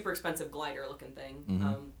unpowered, super expensive glider looking thing.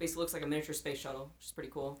 Basically looks like a miniature space shuttle, which is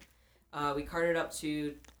pretty cool. We carted it up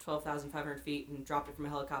to 12,500 feet and dropped it from a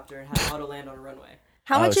helicopter and had it auto land on a runway.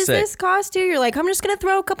 How much is sick. this cost you? You're like, I'm just gonna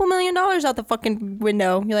throw a couple $1 million out the fucking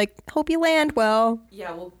window. You're like, hope you land well.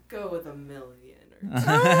 Yeah, we'll go with $1 million.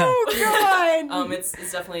 Oh god.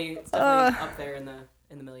 It's definitely up there in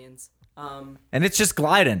the millions. And it's just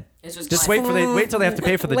gliding. It's just Just gliding. wait till they have to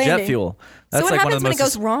pay for the jet Landing. fuel. So That's what like one of happens the when most it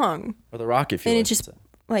goes wrong? or the rocket fuel. And it just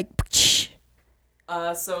like, So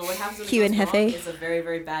what happens when Cue it in goes wrong Hefe. is a very,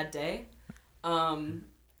 very bad day.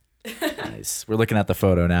 Nice. We're looking at the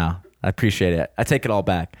photo now. I appreciate it. I take it all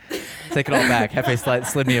back. Take it all back. Hefe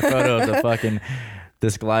slid me a photo of the fucking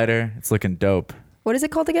this glider. It's looking dope. what is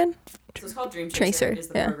it called again? So it's called Dream Tracer, Chaser. Is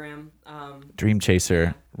the yeah. program. Dream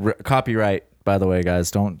Chaser. Copyright, by the way, guys.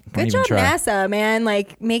 Don't Good even job, try. NASA, man.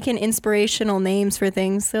 Like making inspirational names for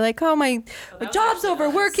things. They're like, oh my was job's actually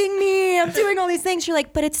overworking me. I'm doing all these things. You're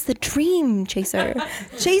like, but it's the Dream Chaser.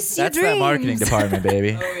 Chase your That's dreams. that marketing department,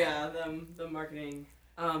 baby. Oh yeah, the marketing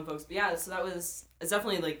folks. But yeah, so it's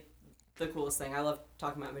definitely like the coolest thing. I love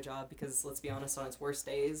talking about my job because let's be honest, on its worst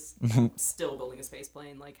days, I'm still building a space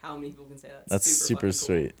plane. Like how many people can say that? That's super fucking cool.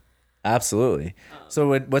 sweet. Absolutely.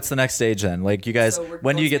 So what's the next stage then? Like you guys, So we're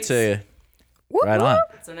when do you going get space. to Whoop, right on?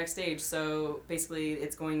 whoop. So next stage. So basically,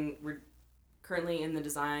 we're currently in the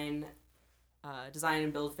design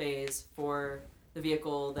and build phase for the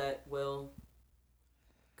vehicle that will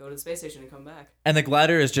go to the space station and come back. And the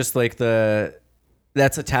glider is just like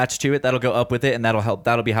that's attached to it. That'll go up with it, and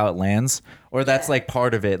that'll be how it lands. Or that's Yeah. like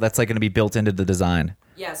part of it. That's like going to be built into the design.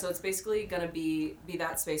 Yeah, so it's basically gonna be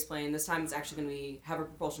that space plane. This time it's actually gonna have a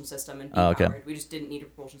propulsion system and be Oh, okay. powered. We just didn't need a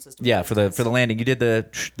propulsion system. Yeah, this for the test. landing, you did the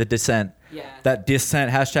descent. Yeah. That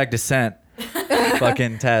descent #descent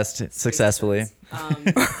fucking test successfully.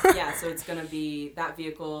 Yeah, so it's gonna be that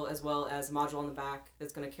vehicle as well as a module on the back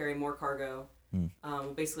that's gonna carry more cargo.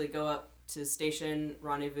 We'll basically go up to station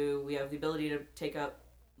rendezvous. We have the ability to take up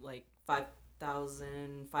like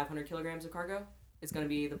 5,500 kilograms of cargo. Is going to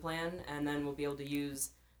be the plan, and then we'll be able to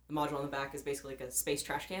use the module on the back as basically like a space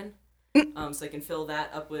trash can. So they can fill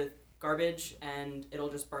that up with garbage, and it'll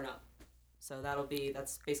just burn up. So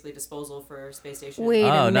that's basically disposal for space station. Wait a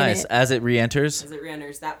Oh, minute. nice. As it re-enters. As it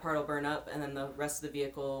re-enters, that part will burn up, and then the rest of the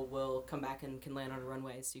vehicle will come back and can land on a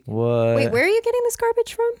runway. So you can What? Wait, where are you getting this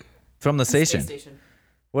garbage from? From the Space station. station.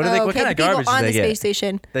 What are they? Oh, What okay, kind of the people garbage do on they the get? space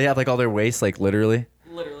station They have like all their waste, like literally.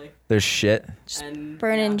 Literally. Their shit. And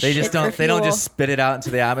burning They shit just for don't. They don't fuel. just spit it out into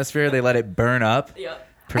the atmosphere. They let it burn up. Yeah.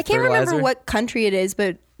 for I can't remember fertilizer. what country it is,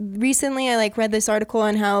 but recently I like read this article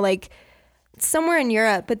on how like somewhere in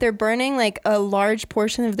Europe, but they're burning like a large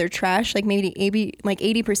portion of their trash, like maybe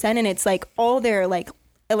 80%, and it's like all their like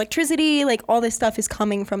electricity, like all this stuff is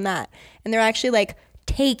coming from that, and they're actually like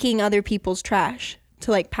taking other people's trash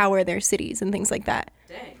to like power their cities and things like that.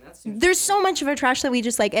 Dang, that's super. There's so much of our trash that we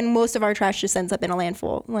just like, and most of our trash just ends up in a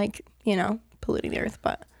landfill, like, you know, polluting the earth.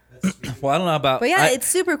 But Well, I don't know about. yeah, I- it's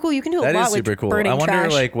super cool. You can do a that lot is with super cool. burning I wonder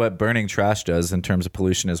trash. like what burning trash does in terms of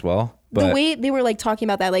pollution as well. The But way they were like talking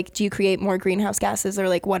about that, like, do you create more greenhouse gases or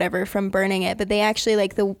like whatever from burning it? But they actually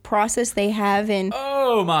like the process they have in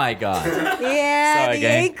oh my god, yeah, Sorry, the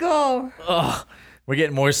gang. ankle. oh, we're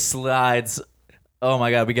getting more slides. Oh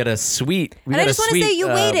my god, we got a sweet. We And got I just a want to sweet, say you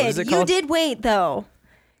what is waited. it You called? did wait though,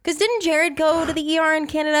 Because didn't Jared go to the ER in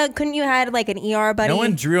Canada? Couldn't you had like an ER buddy? No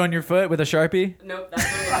one drew on your foot with a Sharpie? Nope, that's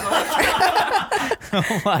what it was like.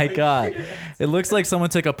 Oh my God. It looks like someone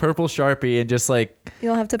took a purple Sharpie and just like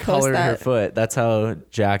You'll have to post colored her that. foot. That's how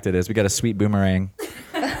jacked it is. We got a sweet boomerang.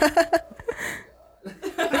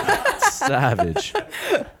 Savage.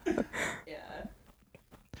 Yeah.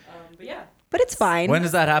 But yeah, But it's fine. When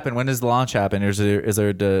does that happen? When does the launch happen? Is there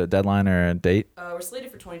a deadline or a date? we're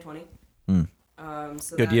slated for 2020. Hmm.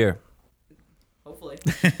 So Good that- year. Hopefully,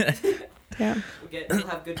 Yeah. we'll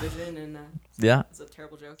have good vision and. Yeah. It's a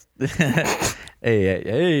terrible joke.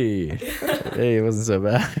 Hey, it wasn't so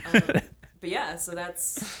bad. But yeah, so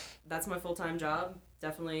that's my full-time job.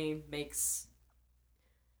 Definitely makes.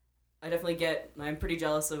 I'm pretty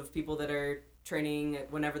jealous of people that are training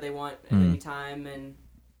whenever they want at any time, and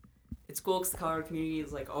it's cool because the Colorado community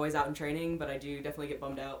is like always out in training. But I do definitely get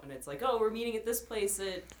bummed out when it's like, oh, we're meeting at this place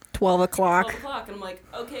at 12 o'clock. 12 o'clock, and I'm like,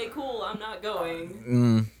 okay, cool, I'm not going.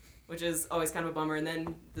 Mm. Which is always kind of a bummer. And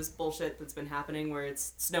then this bullshit that's been happening where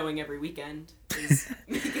it's snowing every weekend is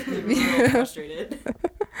making me real frustrated.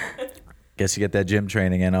 Guess you get that gym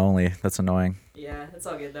training in only. That's annoying. Yeah, it's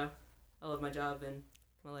all good though. I love my job and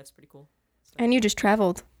my life's pretty cool. So, And you just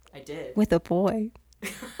traveled I did. with a boy.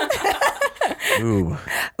 Ooh.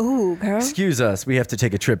 Ooh, girl. Excuse us. We have to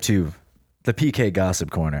take a trip to the PK Gossip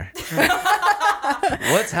Corner.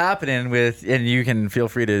 What's happening with, and you can feel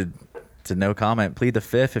free to no comment, plead the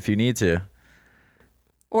fifth if you need to.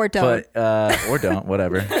 Or don't. But, or don't,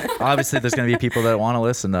 whatever. Obviously, there's going to be people that want to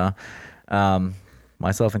listen, though.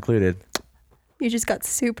 Myself included. You just got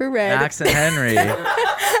super red. Max and Henry.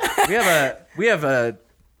 we have a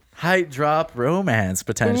height drop romance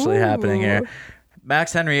potentially happening here.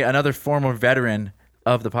 Max Henry, another former veteran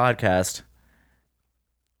of the podcast,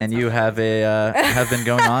 and you have been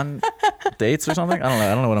going on dates or something.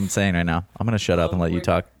 I don't know what I'm saying right now. I'm gonna shut up and let you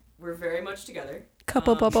talk. We're very much together.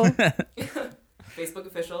 Couple bubble. Facebook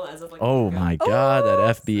official as of like. Oh a week ago. my God,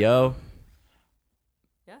 that FBO.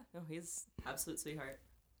 Yeah, no, he's absolute sweetheart.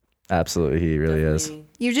 Absolutely, he really is. Definitely-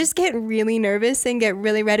 You just get really nervous and get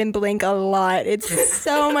really red and blink a lot. It's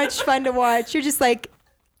so much fun to watch. You're just like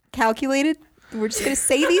calculated. We're just gonna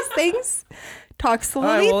say these things. Talk slowly.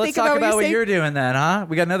 All right, well, let's think talk about what saying. you're doing then, huh?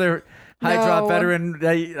 We got another high drop No. veteran.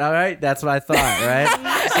 All right, that's what I thought,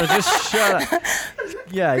 right? So just shut up.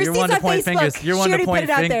 Yeah, you're Christy's one to on point Facebook. fingers. You're She one to already point put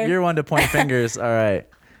it out there. You're one to point fingers. All right.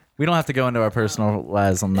 We don't have to go into our personal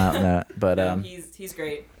lives on that, but No, he's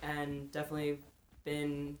great and definitely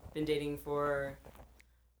been dating for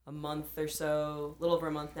a month or so, a little over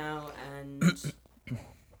a month now, and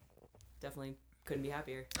definitely couldn't be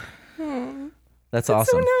happier. that's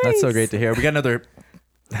awesome. That's so nice. great to hear. We got another.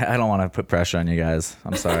 I don't want to put pressure on you guys.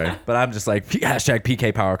 I'm sorry, but I'm just like hashtag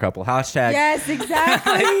PK power couple. Hashtag Yes,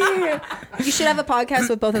 exactly. You should have a podcast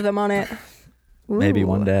with both of them on it. maybe Ooh.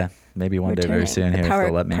 one day. Maybe one day very Returning. soon The here if Power-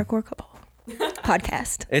 they'll let me. Parkour couple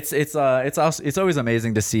podcast. It's always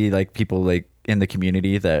amazing to see like people like in the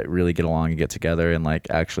community that really get along and get together and like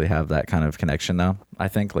actually have that kind of connection though. I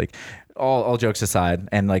think like all jokes aside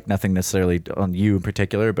and like nothing necessarily on you in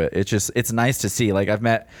particular, but it's nice to see. Like I've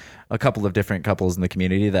met a couple of different couples in the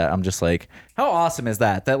community that I'm just like, how awesome is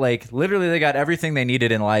that like literally they got everything they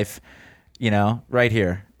needed in life, right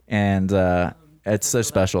here. And it's so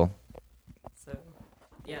special. So,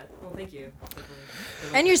 yeah, well, thank you. Definitely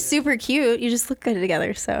And you're appreciate it. super cute. You just look good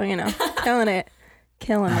together. So, killing it.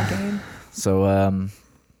 Killing the game. So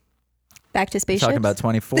Back to we're spaceships. talking about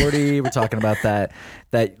 2040. We're talking about that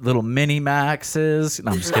little mini Maxes.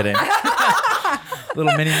 No, I'm just kidding.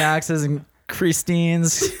 Little mini Maxes and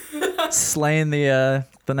Christines slaying the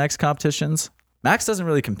next competitions. Max doesn't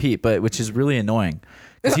really compete, but which is really annoying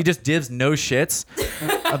because he just gives no shits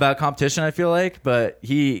about competition. I feel like, but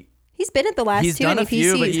He's been at the last he's two done a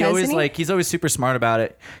few, NEPCs, but hasn't he? he's always super smart about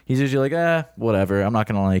it. He's usually like, whatever. I'm not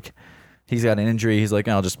gonna like. He's got an injury. He's like,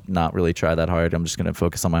 I'll just not really try that hard. I'm just gonna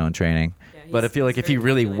focus on my own training. Yeah, But I he's- feel like he's if he very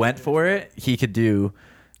really calculated went in for his- it, he could do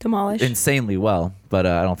Demolish. insanely well. But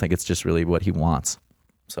I don't think it's just really what he wants.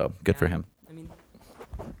 So good for Yeah. him. I mean,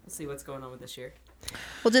 we'll see what's going on with this year.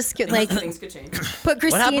 We'll just get, like Things could change. put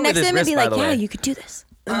Christine happened with next to his him and be wrist, by like, the yeah, way? you could do this.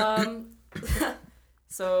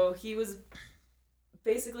 So he was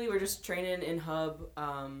basically we're just training in Hub.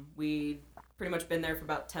 We pretty much been there for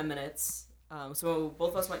about 10 minutes. So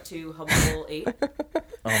both of us went to Hub Level 8.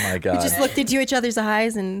 Oh my We god. just looked into each other's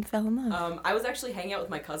eyes and fell in love. I was actually hanging out with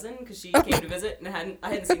my cousin because she came to visit and I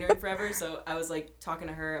hadn't seen her in forever. So I was like talking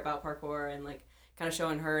to her about parkour and like kind of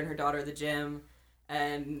showing her and her daughter the gym.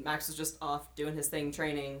 And Max was just off doing his thing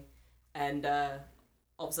training. And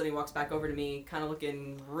all of a sudden he walks back over to me kind of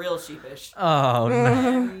looking real sheepish. Oh no.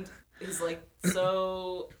 And he's like,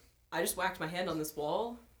 So I just whacked my hand on this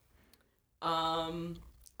wall. I'm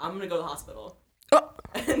gonna go to the hospital. Oh.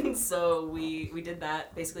 And so we did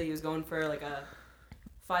that. Basically, he was going for like a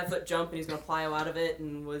 5-foot jump, and he was gonna plyo out of it,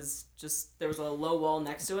 and there was a low wall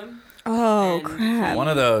next to him. Oh, And crap. One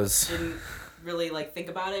of those. Didn't really like think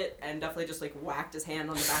about it, and definitely just like whacked his hand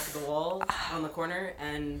on the back of the wall on the corner,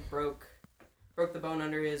 and broke the bone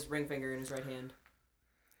under his ring finger in his right hand.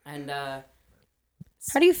 And How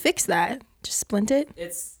do you fix that? Just splint it?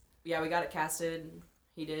 we got it casted.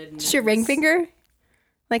 He did. and Just your it's- ring finger?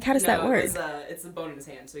 Like, how does that No, work? It's the bone in his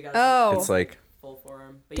hand, so we got Oh, It's like full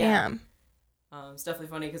forearm. But damn. yeah, it's definitely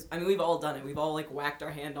funny because we've all done it. We've all like whacked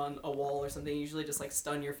our hand on a wall or something. You usually just like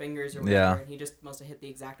stun your fingers or whatever. Yeah. And he just must have hit the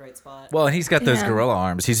exact right spot. well, and he's got those Damn. gorilla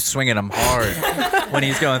arms. He's swinging them hard when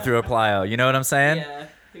he's going through a plyo. You know what I'm saying? Yeah,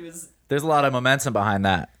 he was. There's a lot of momentum behind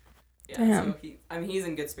that. Yeah, Damn. so he's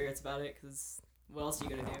in good spirits about it because what else are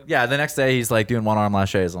you gonna do? Yeah, the next day he's like doing one arm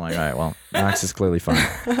laches. I'm like, all right, well, Max is clearly fine.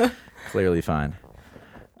 Clearly fine.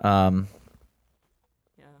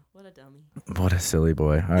 Yeah, what a dummy. What a silly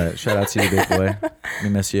boy. All right, shout out to you, big boy. We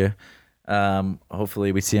miss you.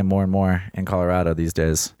 Hopefully we see him more and more in Colorado these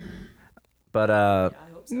days. But Yeah,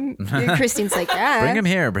 I hope so. Christine's like, yeah. bring him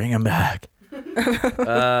here, bring him back.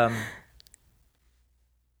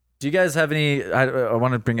 Do you guys have any? I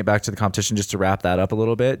want to bring it back to the competition just to wrap that up a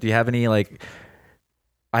little bit. Do you have any like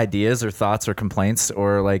ideas or thoughts or complaints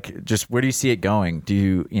or like just where do you see it going?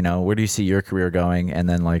 Do you know where do you see your career going? And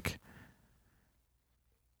then like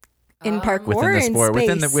In parkour within or the in sport,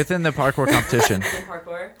 space? within the parkour competition. in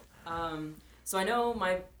parkour. So I know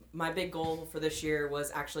my big goal for this year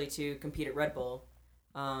was actually to compete at Red Bull.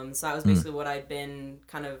 So that was basically what I'd been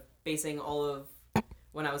kind of basing all of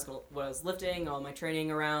when I was lifting, all my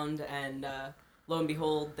training around, and lo and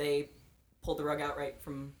behold, they pulled the rug out right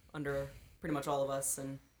from under pretty much all of us.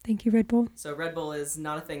 And Thank you, Red Bull. so Red Bull is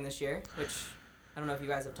not a thing this year, which I don't know if you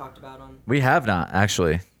guys have talked about on. We have not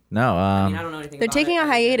actually. No. I mean, I don't know anything. They're about taking it a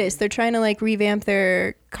other hiatus. than- They're trying to like revamp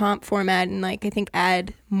their comp format and like I think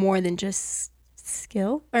add more than just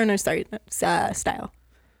skill. Or no, sorry, style.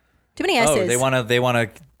 Too many S's. Oh, they want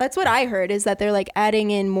to, That's what I heard is that they're like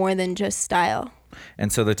adding in more than just style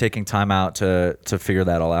and so they're taking time out to figure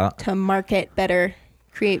that all out. to market better,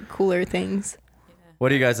 create cooler things.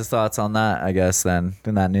 What are you guys' thoughts on that? I guess then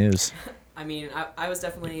in that news. I mean, I was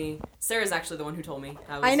definitely Sarah's actually the one who told me.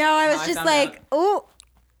 That I know. I how was just found like, out. oh,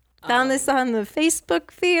 found this on the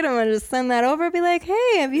Facebook feed. I'm gonna just send that over. Be like,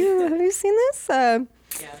 hey, have you seen this?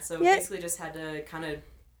 Yeah, so Yeah. basically just had to kind of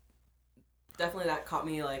definitely that caught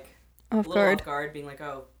me like Off a little guard. off guard, being like,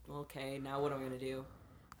 oh, okay, now what am I gonna do?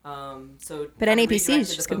 So But kinda NAPC is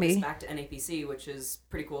redirected just the gonna focus be- back to NAPC, which is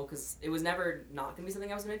pretty cool because it was never not gonna be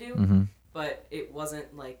something I was gonna do, Mm-hmm. but it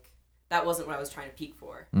wasn't like that wasn't what I was trying to peak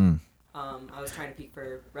for. Mm. I was trying to peak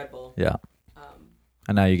for Red Bull. Yeah. Um,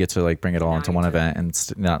 And now you get to like bring it all Now into you one get to- event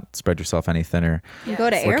and not spread yourself any thinner. yeah, Go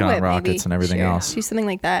to so Working on Airwhip, rockets maybe. and everything Sure. else. Do something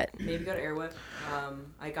like that. maybe go to Airwhip.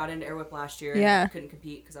 I got into Airwhip last year. Yeah. And couldn't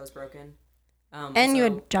compete because I was broken. And you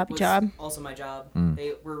had also job. was Also my job. Mm.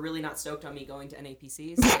 They were really not stoked on me going to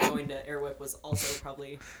NAPC, so going to Airwhip was also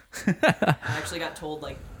probably. I actually got told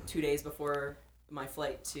like 2 days before my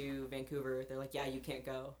flight to Vancouver. They're like, "Yeah, you can't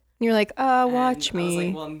go." You're like, And watch I was me.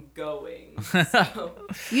 like, "Well, I'm going." So,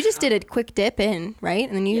 You just did a quick dip in, right?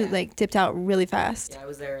 And then you Yeah. like dipped out really fast. yeah, I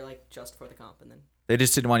was there like just for the comp, and then They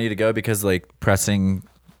just didn't want you to go because like pressing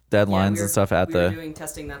deadlines we and stuff at we were the. doing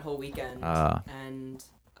testing that whole weekend, Ah. and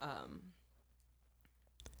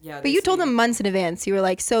yeah. But they you told say- them months in advance. You were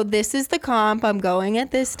like, so this is the comp. I'm going at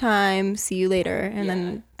this time. See you later. And Yeah.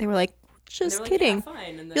 then they were like, and they just were like, kidding. "Yeah, fine."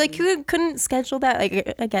 And then, You're like, you couldn't schedule that.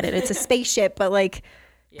 Like, I get it. It's a spaceship, but like,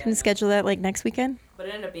 yeah, couldn't no. schedule that like next weekend. But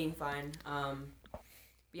it ended up being fine.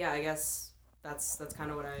 Yeah, I guess that's kind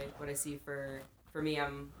of what I see for me.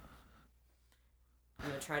 I'm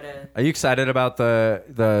gonna try to. Are you excited about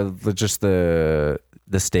the just the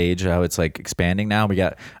stage, how it's like expanding now? We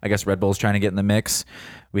got, I guess Red Bull's trying to get in the mix.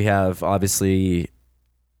 We have obviously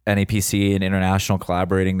NAPC and international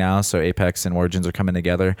collaborating now, so Apex and Origins are coming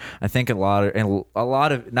together. I think a lot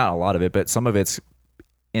of not a lot of it, but some of it's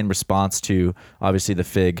in response to obviously the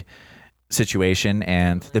FIG situation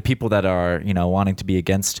and the people that are wanting to be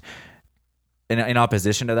against in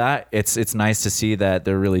opposition to that. It's nice to see that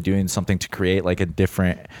they're really doing something to create like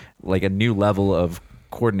a new level of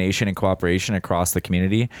coordination and cooperation across the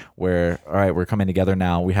community where, all right, we're coming together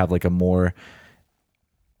now. We have like a more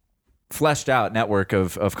fleshed out network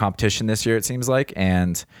of competition this year, it seems like.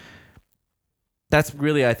 And that's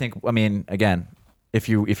really, I think, I mean, again, if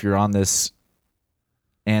you're on this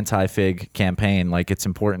anti-FIG campaign, like it's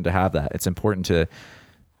important to have that. It's important to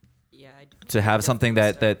Yeah, to have something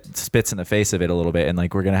that spits in the face of it a little bit. And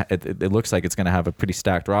like it looks like it's gonna have a pretty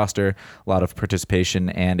stacked roster, a lot of participation,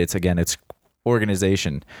 and it's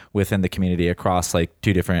organization within the community across like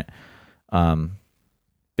two different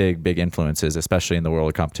big influences, especially in the world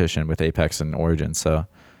of competition with Apex and Origin. So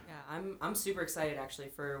Yeah, I'm super excited actually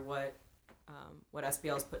for what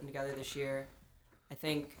SPL is putting together this year. I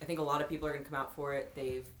think a lot of people are going to come out for it.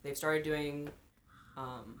 They've started doing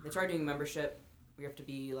membership. We have to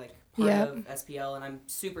be like part of SPL, and I'm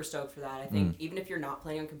super stoked for that. I think even if you're not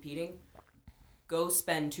planning on competing, go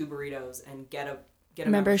spend 2 burritos and get a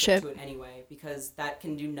membership to it anyway, because that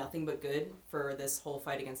can do nothing but good for this whole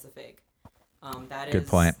fight against the fake. Good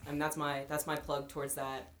point. And that's my plug towards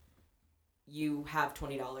that. You have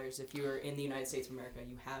 $20 if you're in the United States of America.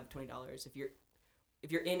 You have $20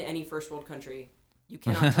 if you're in any first world country. You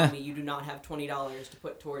cannot tell me you do not have $20 to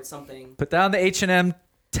put towards something. Put down the H&M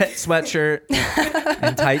sweatshirt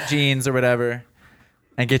and tight jeans or whatever,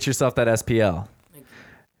 and get yourself that SPL. Like,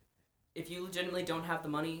 if you legitimately don't have the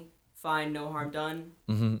money, fine, no harm done.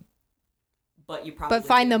 Mm-hmm. But you probably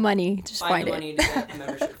find the money. Just find find the it. money to get a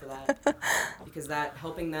membership for that, because that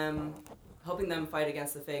helping them fight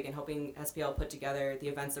against the fake and helping SPL put together the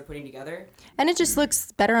events they're putting together. And it just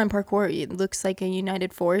looks better on parkour. It looks like a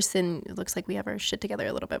united force, and it looks like we have our shit together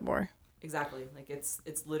a little bit more. Exactly. Like it's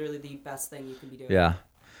literally the best thing you can be doing. Yeah.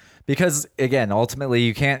 Because again, ultimately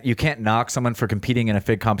you can't knock someone for competing in a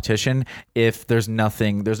FIG competition if there's no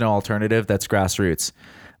alternative that's grassroots.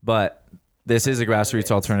 But this is a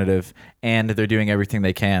grassroots alternative, and they're doing everything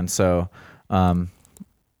they can. So,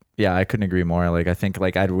 yeah, I couldn't agree more. Like, I think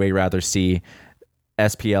like I'd way rather see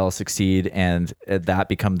SPL succeed and that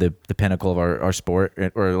become the pinnacle of our sport,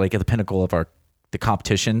 or like the pinnacle of the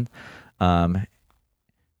competition, than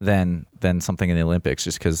something in the Olympics,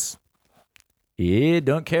 just because you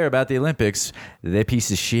don't care about the Olympics. They're piece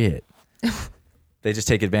of shit. They just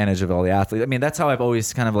take advantage of all the athletes. I mean, that's how I've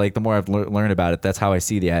always kind of like, the more I've learned about it, that's how I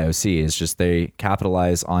see the IOC. Is just they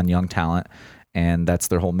capitalize on young talent, and that's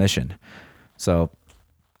their whole mission. So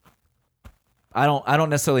I don't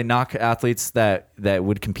necessarily knock athletes that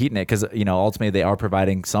would compete in it, because ultimately they are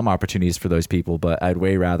providing some opportunities for those people. But I'd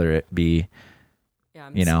way rather it be,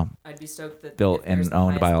 I'd be stoked that built and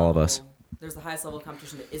owned by all of us. There's the highest level of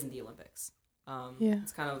competition that isn't the Olympics.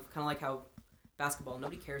 It's kind of like how basketball.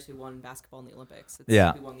 Nobody cares who won basketball in the Olympics.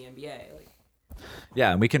 It's who won the NBA.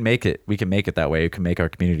 Yeah, and we can make it. We can make it that way. We can make our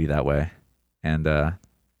community that way, and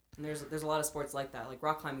there's a lot of sports like that. Like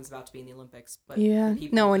rock climbing's about to be in the Olympics, but Yeah, the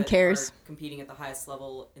people no one that cares. are competing at the highest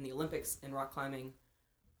level in the Olympics in rock climbing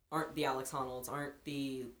aren't the Alex Honnolds, aren't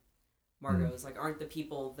the Margos, aren't the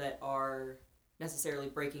people that are necessarily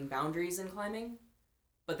breaking boundaries in climbing,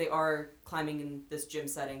 but they are climbing in this gym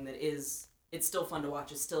setting that is. It's still fun to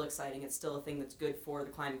watch. It's still exciting. It's still a thing that's good for the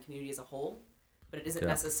climbing community as a whole, but it isn't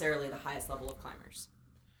necessarily the highest level of climbers.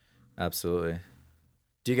 absolutely.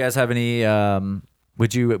 Do you guys have any?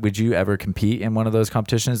 Would you ever compete in one of those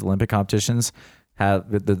competitions, Olympic competitions?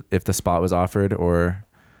 If the spot was offered, or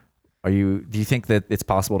do you think that it's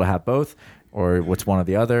possible to have both, or what's one or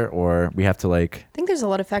the other, or we have to I think there's a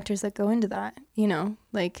lot of factors that go into that. You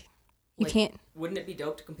can't. Wouldn't it be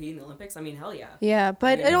dope to compete in the Olympics? I mean, hell yeah. Yeah,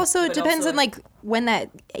 but I mean, it also but depends also- on when that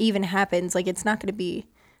even happens. Like, it's not going to be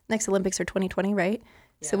next Olympics are 2020, right?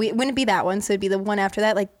 So Yeah. it wouldn't be that one. So it'd be the one after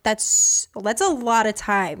that. Like, that's a lot of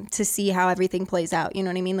time to see how everything plays out. You know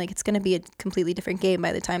what I mean? Like, it's going to be a completely different game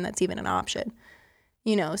by the time that's even an option.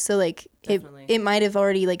 So like Definitely. it might have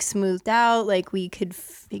already smoothed out. Like, we could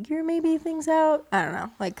figure maybe things out. I don't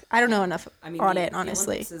know. Like, I don't know enough on it,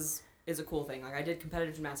 honestly. The Olympics is a cool thing. Like, I did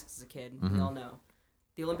competitive gymnastics as a kid. We all know.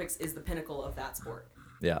 The Olympics is the pinnacle of that sport.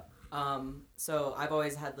 Yeah. So I've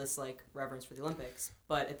always had this reverence for the Olympics,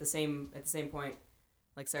 but at the same point,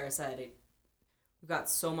 like Sarah said, we've got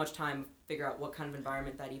so much time to figure out what kind of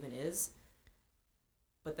environment that even is.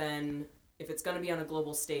 But then if it's going to be on a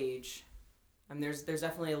global stage, I mean, there's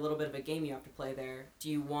definitely a little bit of a game you have to play there. Do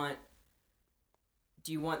you want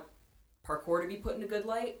parkour to be put in a good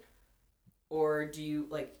light? Or do you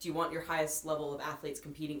want your highest level of athletes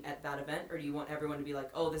competing at that event, or do you want everyone to be like,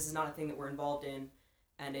 oh, this is not a thing that we're involved in,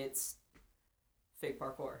 and it's fake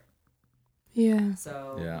parkour? Yeah.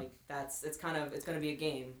 So it's going to be a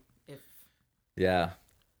game. Yeah.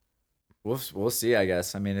 We'll see, I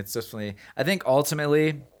guess. I mean, it's definitely, I think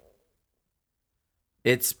ultimately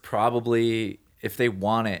it's probably, if they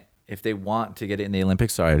want to get it in the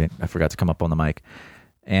Olympics, sorry, I forgot to come up on the mic.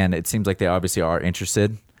 And it seems like they obviously are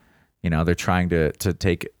interested. They're trying to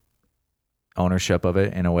take ownership of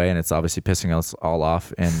it in a way, and it's obviously pissing us all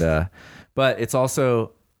off. And but it's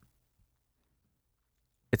also,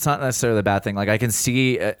 it's not necessarily a bad thing. Like I can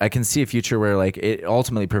see a future where like it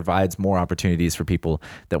ultimately provides more opportunities for people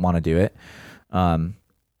that want to do it.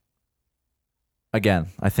 Again,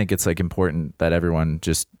 I think it's like important that everyone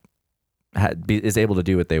just is able to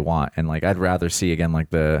do what they want. And like, I'd rather see again, like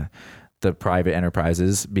the private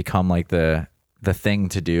enterprises become like the thing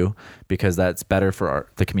to do, because that's better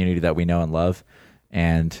for the community that we know and love.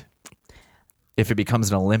 And if it becomes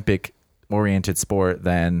an Olympic oriented sport,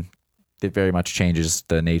 then it very much changes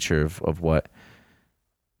the nature of what,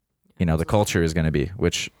 the culture is going to be,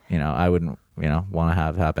 which, I wouldn't, want to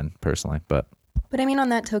have happen personally, But I mean, on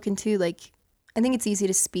that token too, like, I think it's easy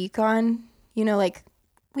to speak on, like,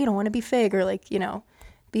 we don't want to be fig or like,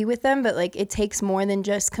 be with them. But like, it takes more than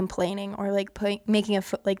just complaining or like making a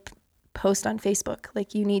post on Facebook.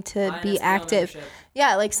 Like, you need to be active.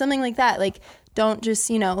 Yeah. Like something like that. Like, don't just,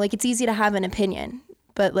 like, it's easy to have an opinion,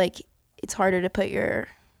 but like, it's harder to put your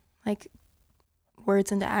like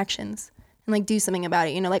words into actions and like do something about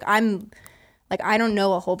it. Like I don't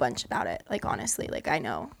know a whole bunch about it. Like, honestly, like I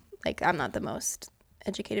know, like I'm not the most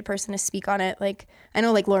educated person to speak on it. Like I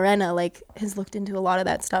know like Lorena like has looked into a lot of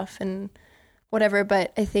that stuff and whatever,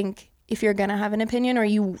 but I think if you're gonna have an opinion or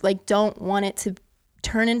you like don't want it to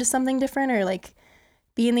turn into something different or like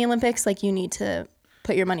be in the Olympics, like you need to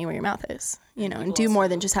put your money where your mouth is, and do more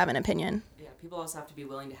than just have an opinion. Yeah, people also have to be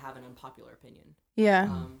willing to have an unpopular opinion. Yeah.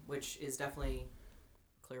 Which is definitely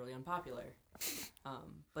clearly unpopular.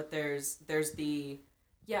 But there's the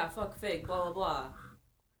fuck fig, blah blah blah.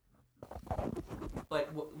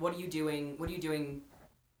 But what are you doing? What are you doing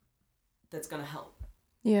that's gonna help?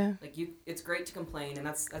 Yeah. Like it's great to complain, and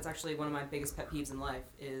that's actually one of my biggest pet peeves in life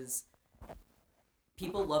is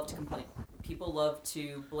people love to complain. People love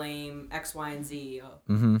to blame X, Y, and Z.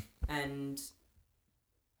 Mm-hmm. And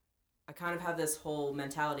I kind of have this whole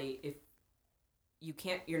mentality: if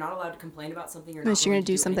you're not allowed to complain about something you're not unless you're willing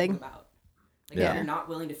gonna do something about. Like yeah. If you're not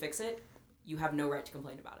willing to fix it, you have no right to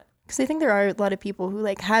complain about it. Because I think there are a lot of people who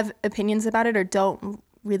like have opinions about it or don't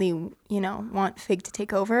really, want fig to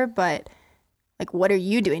take over. But like, what are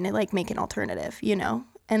you doing to like make an alternative,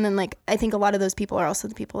 And then like, I think a lot of those people are also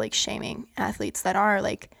the people like shaming athletes that are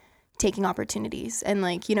like taking opportunities. And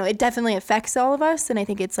like, it definitely affects all of us. And I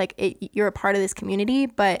think it's like, you're a part of this community.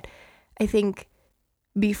 But I think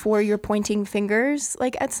before you're pointing fingers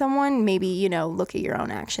like at someone, maybe, look at your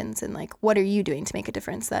own actions and like, what are you doing to make a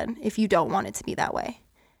difference then if you don't want it to be that way?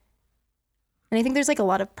 And I think there's like a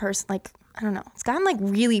lot of I don't know, it's gotten like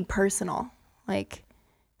really personal, like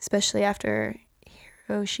especially after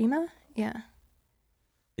Hiroshima. Yeah.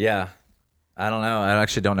 Yeah. I don't know. I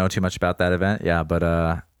actually don't know too much about that event. Yeah. But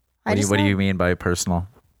what do you mean by personal?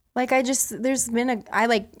 Like I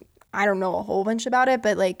don't know a whole bunch about it,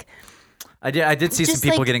 but like I did see some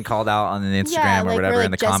people like, getting called out on the Instagram or whatever like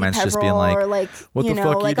in the Jesse comments, Pebble, just being like, or like, what the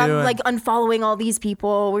fuck like you doing? I'm like unfollowing all these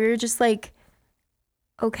people. We were just like,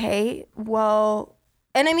 okay, well,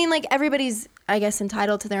 and I mean like everybody's, I guess,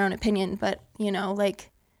 entitled to their own opinion, but like,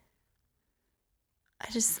 I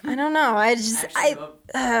don't know. I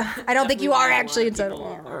don't think you are actually entitled.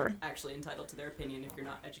 Are actually entitled to their opinion if you're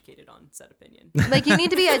not educated on said opinion. Like you need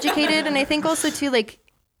to be educated, and I think also too like.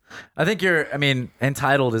 I think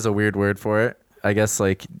entitled is a weird word for it. I guess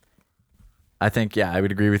like. I think I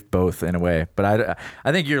would agree with both in a way, but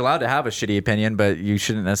I think you're allowed to have a shitty opinion, but you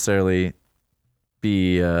shouldn't necessarily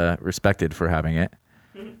be respected for having it.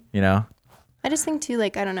 I just think too,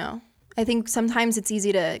 like, I don't know. I think sometimes it's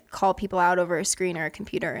easy to call people out over a screen or a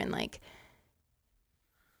computer, and like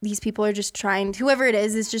these people are just whoever it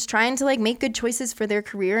is just trying to like make good choices for their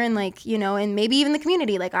career and like, and maybe even the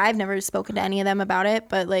community. Like I've never spoken to any of them about it,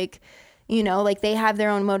 but like, like they have their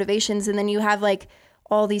own motivations, and then you have like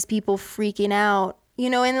all these people freaking out,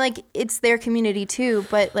 and like it's their community too,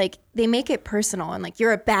 but like they make it personal and like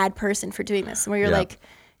you're a bad person for doing this, where you're like,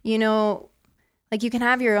 like you can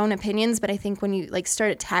have your own opinions, but I think when you like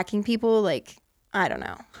start attacking people, like, I don't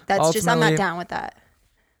know. That's just, I'm not down with that.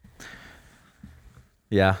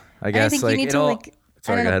 Yeah, I guess. And I think like, you need to like,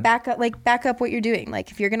 sorry, I don't know, back up what you're doing.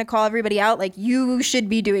 Like if you're going to call everybody out, like you should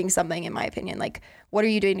be doing something, in my opinion. Like what are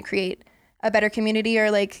you doing to create a better community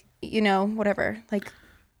or like, whatever. Like.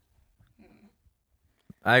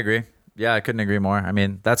 I agree. Yeah, I couldn't agree more. I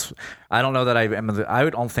mean, I don't know that I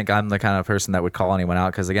don't think I'm the kind of person that would call anyone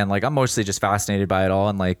out, because again, like I'm mostly just fascinated by it all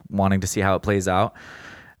and like wanting to see how it plays out.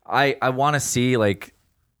 I want to see like,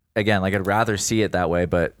 again, like I'd rather see it that way,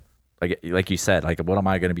 but like you said, like what am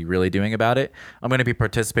I going to be really doing about it? I'm going to be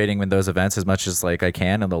participating in those events as much as like I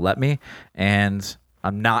can, and they'll let me, and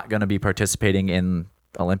I'm not going to be participating in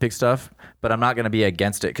Olympic stuff, but I'm not going to be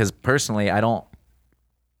against it, because personally, I don't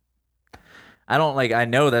I don't like, I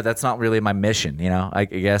know that that's not really my mission, you know. I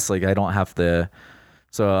guess like I don't have to,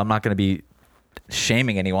 so I'm not going to be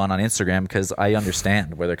shaming anyone on Instagram because I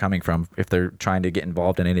understand where they're coming from if they're trying to get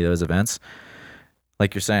involved in any of those events,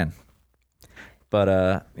 like you're saying.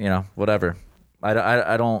 But you know, whatever.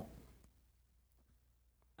 I don't.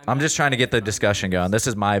 I'm just trying to get the discussion going. This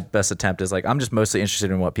is my best attempt. Is like I'm just mostly interested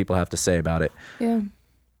in what people have to say about it. Yeah.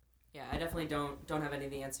 Yeah, I definitely don't have any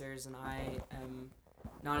of the answers, and I am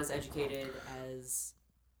not as educated as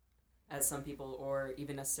some people, or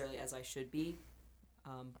even necessarily as I should be,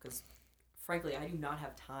 because frankly, I do not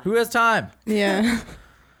have time. Who has time? Yeah.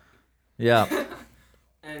 Yeah.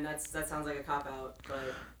 And that sounds like a cop out,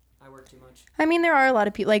 but I work too much. I mean, there are a lot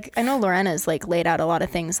of people. Like, I know Lorena's like laid out a lot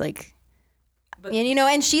of things, like, But and you know,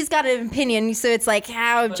 and she's got an opinion, so it's like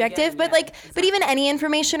how objective. again, But yeah, like, exactly. but even any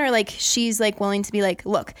information, or like, she's like willing to be like,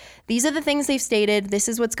 look, these are the things they've stated. This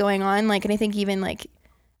is what's going on. Like, and I think even like,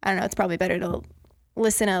 I don't know, it's probably better to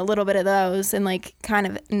listen to a little bit of those and like kind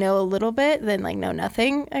of know a little bit than like know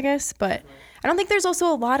nothing, I guess. But I don't think there's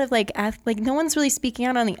also a lot of like like no one's really speaking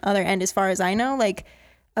out on the other end, as far as I know, like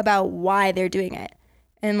about why they're doing it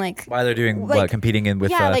and like Why they're doing Like, what? Competing in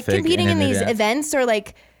with like Fig competing in these events? events, or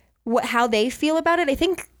like how they feel about it. I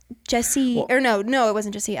think Jesse, or no, it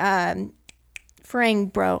wasn't Jesse.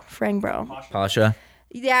 Farang bro. Pasha.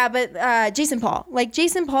 Yeah, but Jason Paul,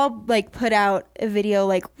 like put out a video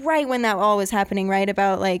like right when that all was happening, right,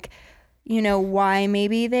 about like, you know, why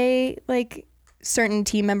maybe they like certain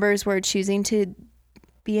team members were choosing to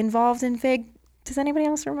be involved in Fig. Does anybody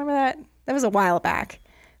else remember that? That was a while back,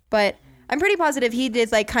 but I'm pretty positive he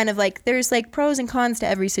did like kind of like there's like pros and cons to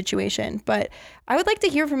every situation. But I would like to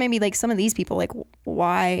hear from maybe like some of these people, like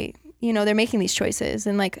why, you know, they're making these choices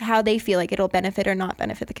and like how they feel like it'll benefit or not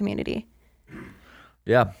benefit the community.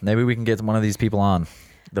 Yeah, maybe we can get one of these people on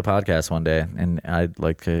the podcast one day, and I'd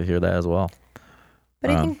like to hear that as well. But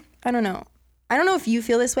I think, I don't know if you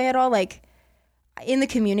feel this way at all. Like in the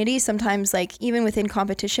community, sometimes like even within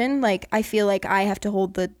competition, like I feel like I have to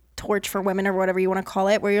hold the torch for women or whatever you want to call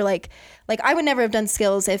it, where you're like I would never have done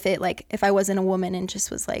skills if I wasn't a woman and just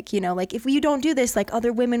was like, you know, like if you don't do this, like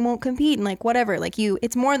other women won't compete and like whatever, like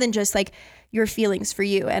it's more than just like your feelings for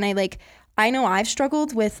you. And I know I've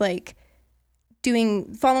struggled with like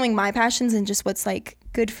following my passions and just what's like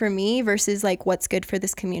good for me versus like what's good for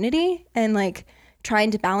this community, and like trying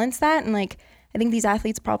to balance that. And like I think these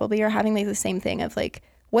athletes probably are having like the same thing of like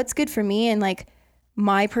what's good for me and like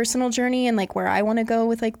my personal journey and like where I want to go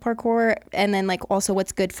with like parkour, and then like also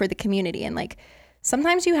what's good for the community. And like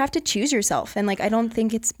sometimes you have to choose yourself, and like I don't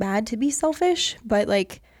think it's bad to be selfish, but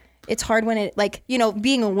like it's hard when it like, you know,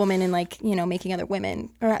 being a woman and like, you know, making other women,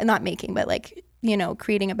 or not making, but like, you know,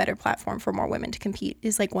 creating a better platform for more women to compete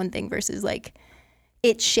is like one thing versus like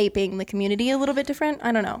it's shaping the community a little bit different.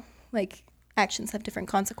 I don't know, like actions have different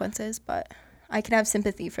consequences, but I can have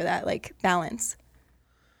sympathy for that like balance.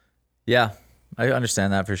 Yeah, I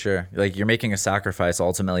understand that for sure. Like you're making a sacrifice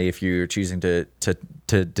ultimately if you're choosing to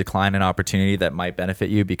decline an opportunity that might benefit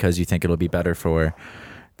you because you think it'll be better for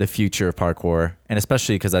the future of parkour, and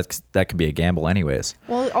especially because that could be a gamble anyways.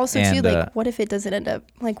 Well, also And, too, like what if it doesn't end up,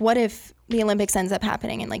 like what if the Olympics ends up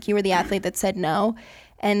happening and like you were the athlete that said no,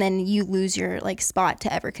 and then you lose your like spot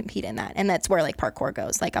to ever compete in that, and that's where like parkour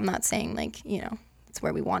goes. Like I'm not saying like, you know, it's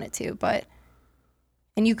where we want it to, but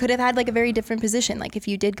and you could have had like a very different position like if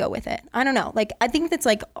you did go with it. I don't know, like I think that's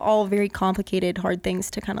like all very complicated, hard things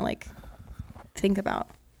to kind of like think about.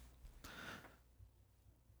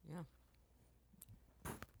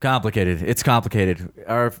 Complicated. It's complicated.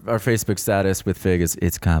 Our Facebook status with Fig is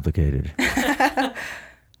it's complicated.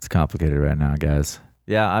 It's complicated right now, guys.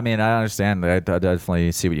 Yeah, I mean, I understand. I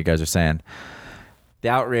definitely see what you guys are saying. The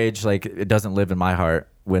outrage, like, it doesn't live in my heart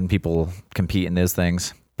when people compete in those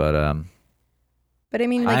things. But I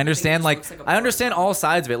mean, like, I understand. Like, I understand all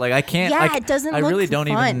sides of it. Like, I can't. Yeah, like, it doesn't I look really don't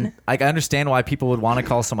fun. even. Like, I understand why people would want to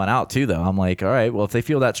call someone out too, though. I'm like, all right, well, if they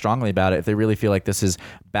feel that strongly about it, if they really feel like this is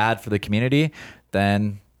bad for the community,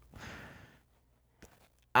 then.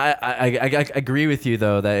 I agree with you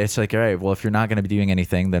though that it's like, all right, well, if you're not going to be doing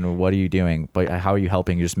anything, then what are you doing? But how are you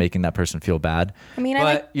helping? You're just making that person feel bad. I mean,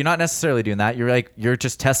 but you're not necessarily doing that. You're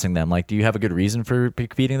just testing them. Like, do you have a good reason for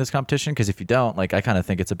competing in this competition? Because if you don't, like, I kind of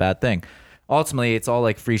think it's a bad thing. Ultimately, it's all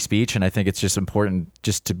like free speech, and I think it's just important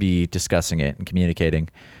just to be discussing it and communicating.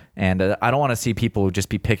 And I don't want to see people just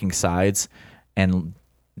be picking sides and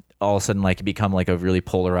all of a sudden like become like a really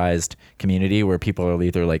polarized community where people are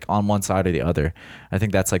either like on one side or the other. I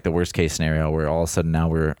think that's like the worst case scenario where all of a sudden now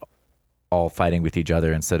we're all fighting with each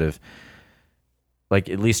other instead of like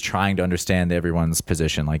at least trying to understand everyone's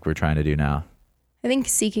position like we're trying to do now. I think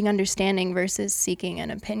seeking understanding versus seeking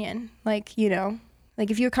an opinion. Like, you know,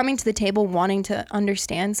 like if you're coming to the table wanting to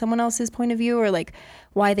understand someone else's point of view or like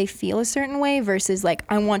why they feel a certain way versus like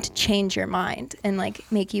I want to change your mind and like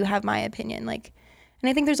make you have my opinion. Like, and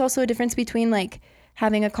I think there's also a difference between like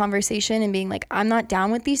having a conversation and being like, I'm not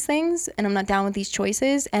down with these things and I'm not down with these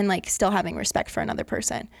choices, and like still having respect for another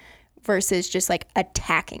person versus just like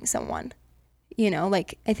attacking someone. You know,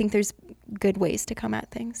 like I think there's good ways to come at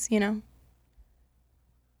things, you know?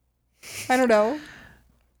 I don't know.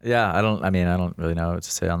 Yeah, I don't really know what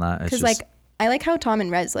to say on that. Because like I like how Tom and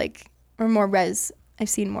Rez like, or more Rez, I've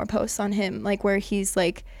seen more posts on him like where he's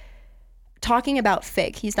like talking about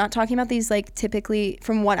Fig. He's not talking about these like typically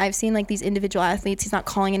from what I've seen like these individual athletes. He's not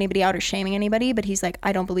calling anybody out or shaming anybody, but he's like,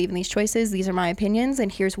 I don't believe in these choices. These are my opinions,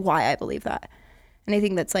 and here's why I believe that. And I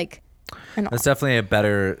think that's like that's definitely a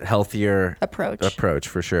better, healthier approach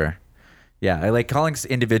for sure. Yeah, I like calling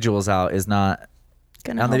individuals out is not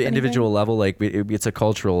gonna on the help individual anything. level. Like it's a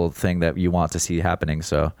cultural thing that you want to see happening.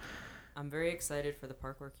 So I'm very excited for the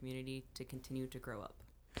parkour community to continue to grow up.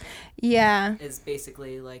 Yeah. Is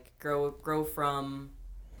basically like grow from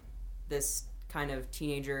this kind of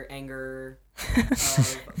teenager anger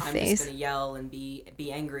of I'm Face. just gonna yell and be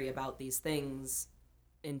angry about these things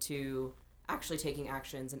into actually taking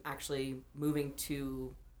actions and actually moving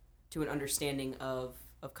to an understanding of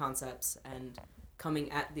concepts and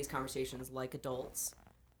coming at these conversations like adults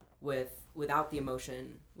without the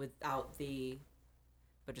emotion,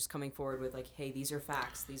 but just coming forward with like, hey, these are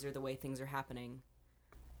facts, these are the way things are happening.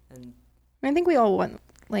 And I think we all want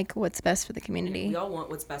like what's best for the community. we all want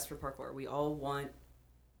what's best for parkour. We all want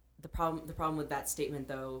the problem with that statement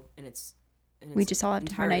though, and it's We just all have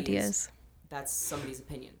different entirety is ideas. That's somebody's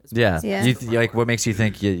opinion. as yeah, well as Yeah. You for like parkour. what makes you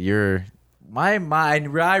think you're I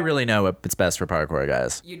really know what's best for parkour,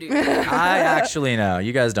 guys. You do. I actually know.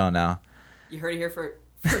 You guys don't know. You heard it here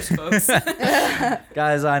first, folks.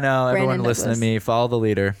 Guys, I know. Everyone Brandon listen to Douglas. me. Follow the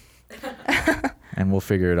leader. And we'll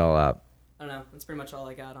figure it all out. I don't know. That's pretty much all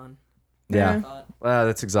I got on. Yeah. Thought. Well,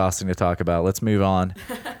 that's exhausting to talk about. Let's move on.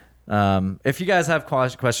 If you guys have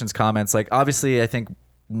questions, comments, like obviously I think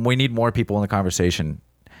we need more people in the conversation,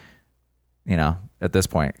 you know, at this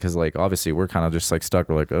point. Because like obviously we're kind of just like stuck.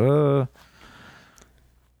 We're like,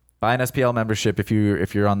 buy an SPL membership if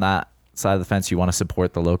you're on that side of the fence. You want to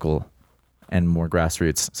support the local and more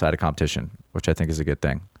grassroots side of competition, which I think is a good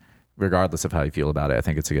thing. Regardless of how you feel about it, I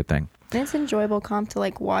think it's a good thing. And it's enjoyable comp to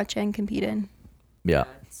like watch and compete in. Yeah.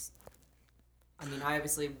 I mean, I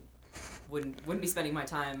obviously wouldn't be spending my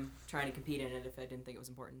time trying to compete in it if I didn't think it was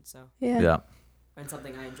important. So, Yeah. and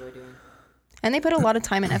something I enjoy doing. And they put a lot of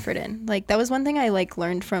time and effort in. Like that was one thing I like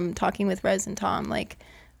learned from talking with Rez and Tom like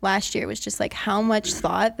last year was just like how much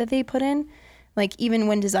thought that they put in. Like even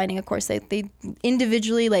when designing a course, they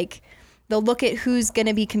individually like they'll look at who's going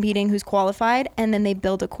to be competing, who's qualified, and then they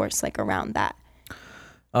build a course like around that.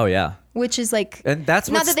 Oh yeah. Which is like And that's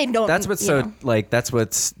not what's, that they don't. that's what's you so know. like that's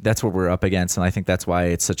what we're up against, and I think that's why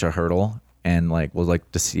it's such a hurdle. And like we'll like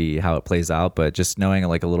to see how it plays out, but just knowing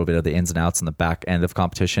like a little bit of the ins and outs on the back end of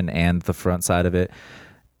competition and the front side of it,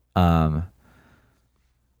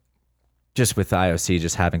 just with IOC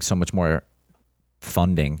just having so much more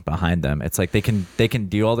funding behind them, it's like they can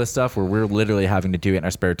do all this stuff where we're literally having to do it in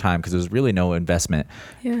our spare time because there's really no investment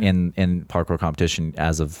Yeah. in parkour competition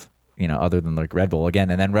as of, you know, other than like Red Bull again.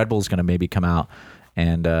 And then Red Bull's going to maybe come out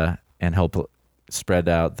and help spread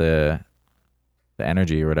out the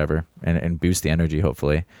energy or whatever and boost the energy,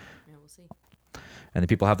 hopefully. Yeah, we'll see. And the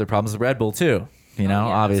people have their problems with Red Bull too, you know,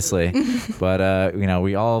 yeah, obviously. But you know,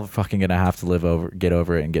 we all fucking gonna have to get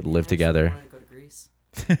over it and live I together. wanted to go to Greece.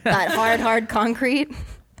 That hard concrete.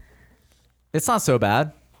 It's not so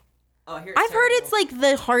bad. Oh, I hear it's I've heard it's like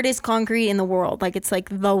the hardest concrete in the world. Like it's like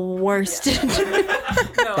the worst.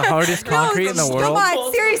 The hardest concrete in the come world.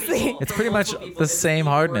 on. Seriously. It's pretty much the same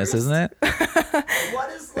hardness, isn't it? What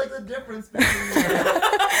is like the difference between?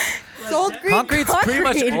 Concrete's pretty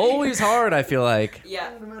much always hard, I feel like.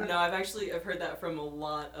 Yeah, no, I've heard that from a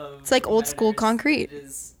lot of. It's like old school competitors. concrete. It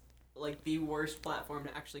is like the worst platform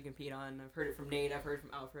to actually compete on. I've heard it from Nate. I've heard it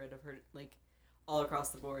from Alfred. I've heard it like all across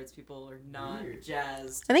the boards. People are not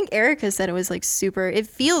jazzed. I think Erica said it was like super. It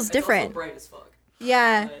feels It's different. also bright as fuck.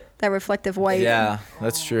 Yeah, But, that reflective white. Yeah,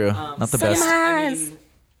 that's true. Not the so best. yeah, I Yes.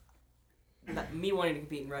 mean, me wanting to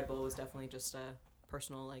compete in Red Bull was definitely just a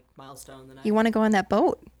personal like milestone. That You want to go on that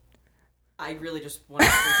boat? I really just wanted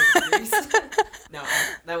to take Greece. No,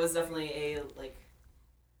 that was definitely a like.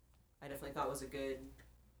 I definitely thought was a good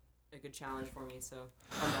challenge for me. So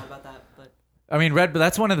I'm glad about that. But I mean,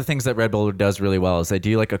 that's one of the things that Red Bull does really well is they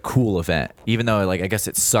do like a cool event, even though like I guess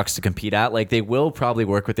it sucks to compete at. Like they will probably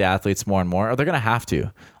work with the athletes more and more, or they're gonna have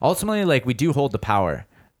to. Ultimately, like we do hold the power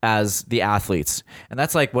as the athletes, and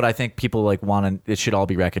that's like what I think people like want to. It should all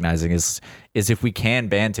be recognizing is if we can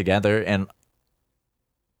band together and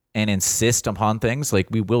insist upon things, like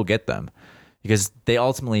we will get them, because they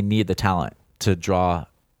ultimately need the talent to draw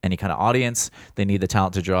any kind of audience. They need the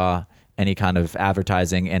talent to draw any kind of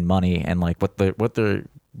advertising and money, and like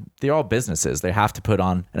they're all businesses. They have to put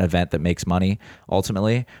on an event that makes money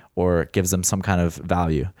ultimately, or gives them some kind of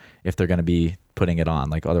value if they're going to be putting it on.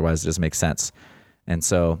 Like otherwise, it doesn't make sense. And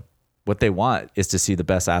so, what they want is to see the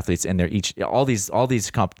best athletes in all these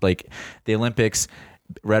like the Olympics,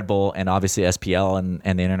 Red Bull, and obviously SPL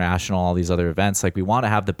and the international, all these other events. Like we want to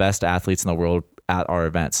have the best athletes in the world at our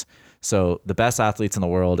events. So the best athletes in the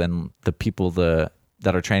world and the people that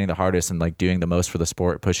are training the hardest and like doing the most for the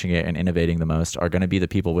sport, pushing it and innovating the most are going to be the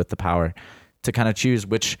people with the power to kind of choose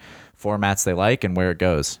which formats they like and where it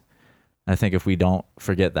goes. I think if we don't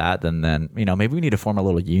forget that, then maybe we need to form a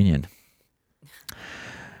little union.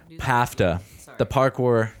 PAFTA, the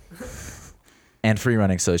Parkour and Free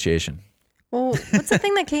Running Association. Well, what's the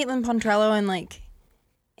thing that Caitlin Pontrello and like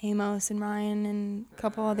Amos and Ryan and a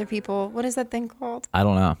couple other people, what is that thing called? I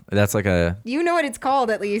don't know. That's like You know what it's called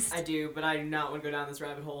at least. I do, but I do not want to go down this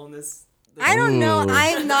rabbit hole in this. I don't know.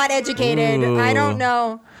 I'm not educated. Ooh. I don't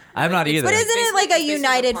know. I'm not either. But isn't it like a Basically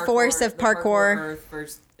united the force of the parkour? Earth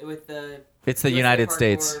versus, with the It's the USA United Parkour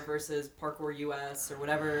States versus Parkour US or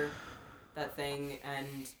whatever that thing, and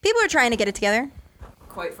People are trying to get it together.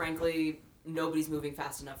 quite frankly, nobody's moving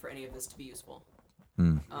fast enough for any of this to be useful.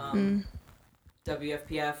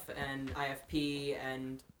 WFPF and IFP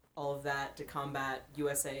and all of that to combat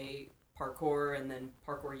USA Parkour and then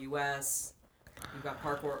Parkour US. You've got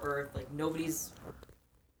Parkour Earth. Like nobody's.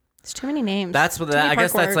 There's too many names. That's what I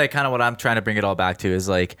guess that's like kind of what I'm trying to bring it all back to is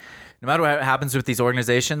like, no matter what happens with these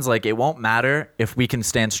organizations, like it won't matter if we can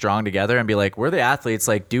stand strong together and be like, we're the athletes,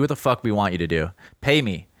 like do what the fuck we want you to do. Pay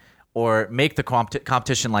me, or make the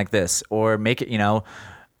competition like this, or make it,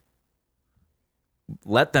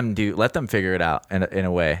 let them figure it out in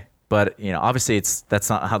a way. But obviously that's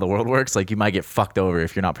not how the world works. Like you might get fucked over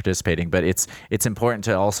if you're not participating. But it's important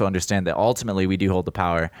to also understand that ultimately we do hold the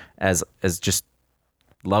power as just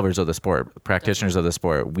lovers of the sport, practitioners of the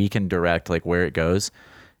sport. We can direct like where it goes,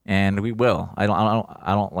 and we will. I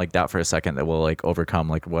don't like doubt for a second that we'll like overcome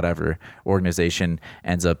like whatever organization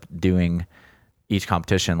ends up doing each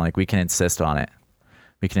competition. Like we can insist on it.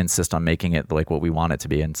 We can insist on making it like what we want it to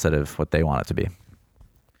be instead of what they want it to be.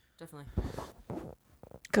 Definitely.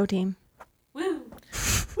 Go team. Woo!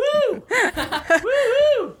 Woo!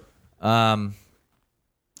 Woo!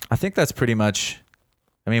 I think that's pretty much.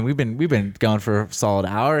 I mean, we've been going for a solid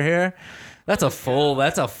hour here. That's a full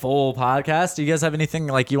podcast. Do you guys have anything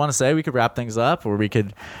like you want to say? We could wrap things up, or we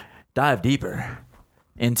could dive deeper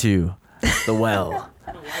into the well.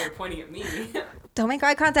 I don't know why you're pointing at me. Don't make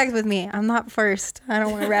eye contact with me. I'm not first. I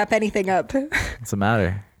don't want to wrap anything up. What's the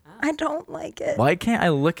matter? I don't like it. Why can't I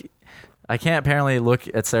look? I can't apparently look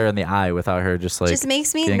at Sarah in the eye without her just like. Just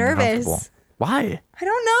makes me getting nervous. uncomfortable. Why? I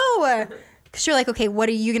don't know. Because you're like, okay, what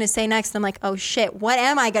are you going to say next? And I'm like, oh shit, what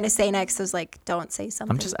am I going to say next? So I was like, don't say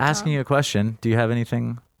something. I'm just asking you a question. Do you have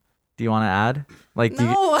anything? Do you want to add? Like,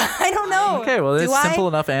 No, I don't know. Okay, well, it's Do a I? simple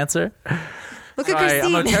enough answer. Look at Sorry,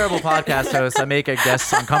 I'm Christine. a terrible podcast host. I make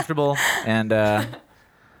guests uncomfortable, and I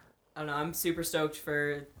don't know. I'm super stoked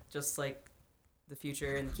for just like the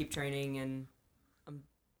future and keep training, and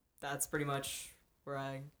that's pretty much where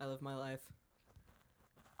I live my life.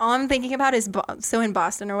 All I'm thinking about is so in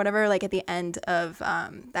Boston or whatever, like at the end of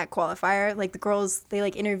that qualifier, like the girls, they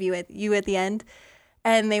like interview you at the end,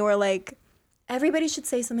 and they were like, everybody should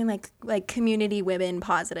say something like community women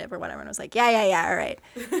positive or whatever. And I was like, yeah, all right.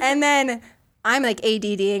 And then I'm like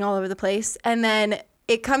ADDing all over the place, and then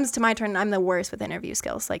it comes to my turn, and I'm the worst with interview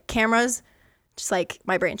skills. Like cameras, just like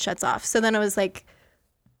my brain shuts off. So then it was like,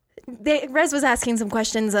 Rez was asking some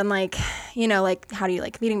questions on like, like how do you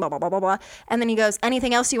like competing, blah, blah, blah, blah, blah. And then he goes,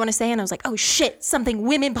 anything else you want to say? And I was like, oh shit, something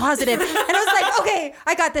women positive. And I was like, okay,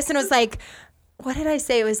 I got this. And it was like, what did I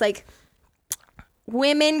say? It was like,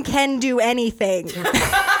 women can do anything.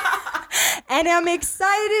 And I'm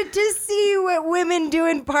excited to see what women do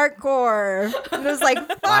in parkour. And it was like,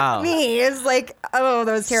 fuck Wow. me. It was like, oh,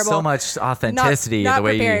 that was terrible. so much authenticity Not the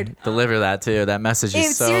way prepared. you deliver that too. That message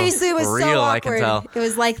is It so seriously was real. so I can awkward. tell. It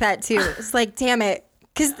was like that too. It's like, damn it.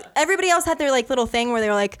 Because everybody else had their like little thing where they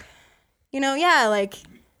were like, yeah, like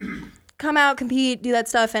come out, compete, do that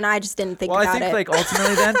stuff. And I just didn't think Well, about I think it. like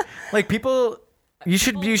ultimately then, like people, You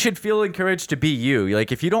should feel encouraged to be you.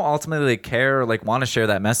 Like if you don't ultimately care or like want to share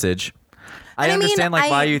that message, I mean, understand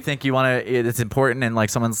like why you think you want to. It's important, and like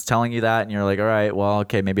someone's telling you that, and you're like, all right, well,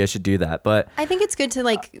 okay, maybe I should do that. But I think it's good to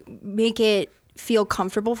like make it feel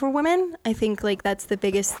comfortable for women. I think like that's the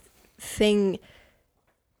biggest thing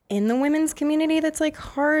in the women's community that's like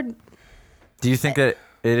hard. do you think that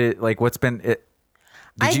it like what's been it?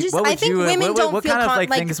 I think women don't what feel kind of like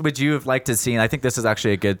like things would you have liked to see? And I think this is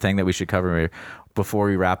actually a good thing that we should cover before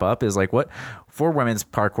we wrap up. Is like what for women's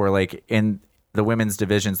parkour, like in the women's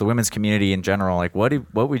divisions, the women's community in general. Like what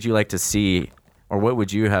would you like to see, or what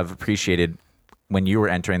would you have appreciated when you were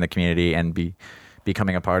entering the community and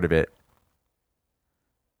becoming a part of it?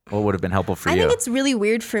 What would have been helpful for you? I think it's really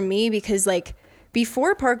weird for me because like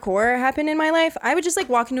before parkour happened in my life, I would just like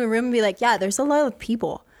walk into a room and be like, yeah, there's a lot of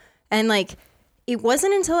people, and like. It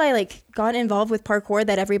wasn't until I like got involved with parkour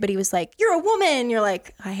that everybody was like, you're a woman. You're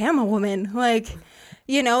like, I am a woman. Like,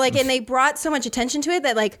 you know, like, and they brought so much attention to it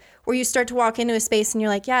that like, where you start to walk into a space and you're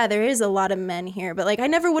like, yeah, there is a lot of men here. But like, I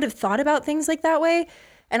never would have thought about things like that way.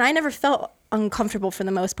 And I never felt uncomfortable for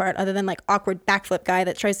the most part, other than like awkward backflip guy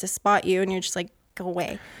that tries to spot you and you're just like, go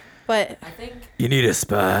away. But I think you need a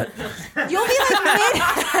spot. you'll be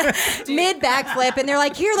like mid backflip and they're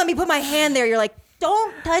like, here, let me put my hand there. You're like,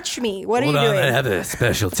 don't touch me. What are you doing? I have a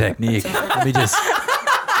special technique. Let me just.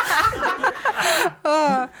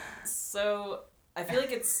 so. I feel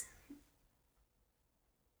like it's.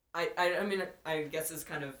 I mean, I guess it's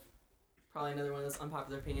kind of probably another one of those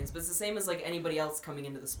unpopular opinions, but it's the same as like anybody else coming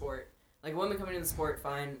into the sport. Like women coming into the sport,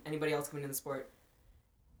 fine. Anybody else coming into the sport,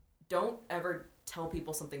 don't ever tell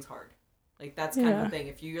people something's hard. Like that's kind of the thing.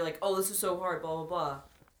 If you're like, oh, this is so hard, blah blah blah,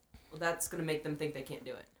 well, that's gonna make them think they can't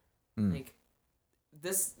do it. Like.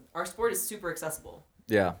 Our sport is super accessible.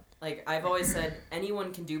 Yeah. Like I've always said,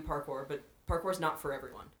 anyone can do parkour, but parkour is not for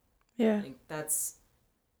everyone. Yeah. Like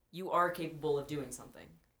you are capable of doing something.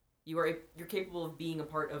 You're capable of being a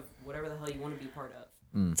part of whatever the hell you want to be part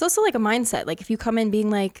of. It's also like a mindset. Like if you come in being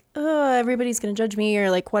like, oh, everybody's going to judge me or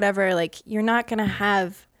like whatever, like you're not going to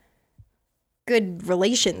have good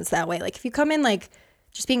relations that way. Like if you come in like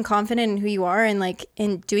just being confident in who you are and like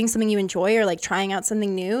in doing something you enjoy or like trying out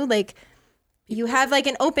something new, like you have like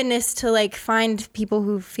an openness to like find people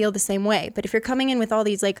who feel the same way. But if you're coming in with all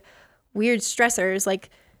these like weird stressors, like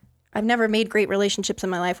I've never made great relationships in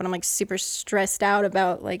my life when I'm like super stressed out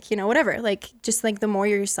about like, you know, whatever. Like just like the more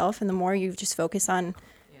you're yourself and the more you just focus on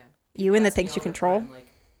you and the things you control. Like,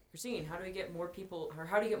 Christine, how do we get more people, or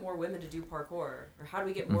how do you get more women to do parkour? Or how do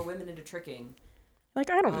we get more women into tricking? Like,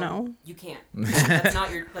 I don't know. You can't.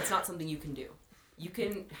 That's not something you can do. You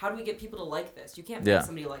can, how do we get people to like this? You can't make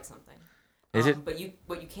somebody like something. Is it? But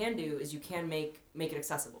what you can do is you can make it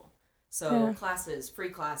accessible. So classes, free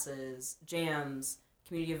classes, jams,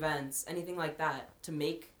 community events, anything like that to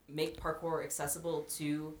make parkour accessible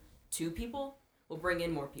to people will bring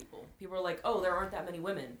in more people. People are like, oh, there aren't that many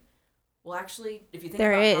women. Well, actually, if you think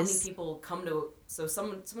about how many people come to, so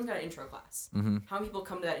someone's got an intro class. Mm-hmm. How many people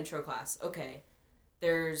come to that intro class? Okay,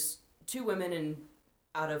 there's 2 women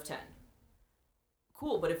out of 10.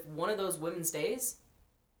 Cool, but if one of those women stays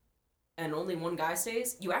and only one guy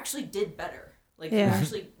stays, you actually did better. Like, you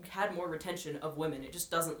actually had more retention of women. It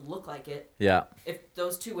just doesn't look like it. Yeah. If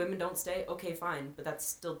those 2 women don't stay, okay, fine. But that's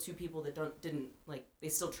still 2 people that didn't, like, they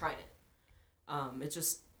still tried it. It's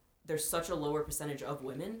just, there's such a lower percentage of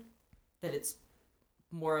women that it's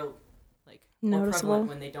more, like, more prevalent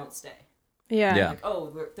when they don't stay. Yeah. Like,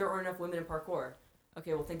 oh, there aren't enough women in parkour.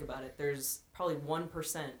 Okay, well, think about it. There's probably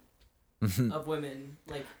 1% of women,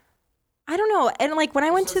 like... I don't know. And like when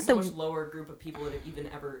I went to the much lower group of people that have even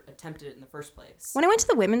ever attempted it in the first place. When I went to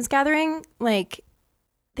the women's gathering, like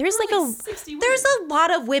there's like a 60 there's a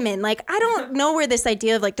lot of women. Like I don't know where this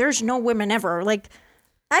idea of like there's no women ever. Like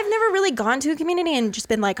I've never really gone to a community and just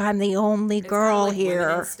been like I'm the only girl like here.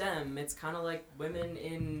 Women in STEM. It's kind of like women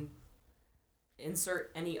in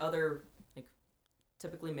insert any other like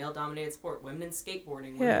typically male dominated sport. Women in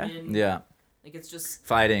skateboarding. Women in, like it's just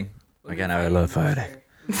fighting. Again, I love fighting.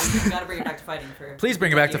 You gotta bring it back to fighting. Please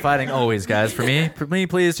bring it back to fighting always, guys. For me,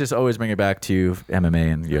 please just always bring it back to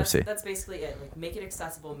MMA and UFC. That's basically it. Like, make it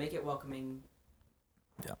accessible, make it welcoming.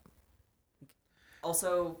 Yeah.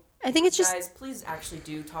 Also, I think it's guys, just please actually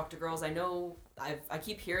do talk to girls. I know I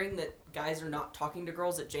keep hearing that guys are not talking to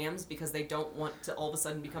girls at jams because they don't want to all of a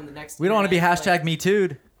sudden become the next. We don't want to be like, #me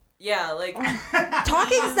too'd. Yeah, like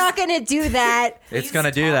talking's not gonna do that. It's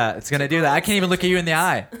gonna do that. It's gonna do that. I can't even look at you in the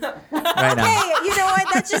eye right now. Hey, you know what?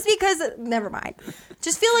 That's just because. Never mind.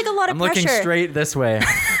 Just feel like a lot of I'm pressure. looking straight this way.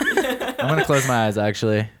 I'm gonna close my eyes.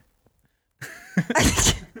 Actually,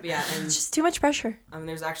 Yeah, and It's just too much pressure. I mean,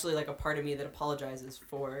 there's actually like a part of me that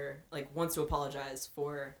wants to apologize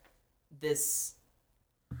for this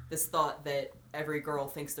thought that every girl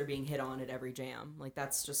thinks they're being hit on at every jam. Like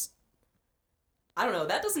that's just, I don't know.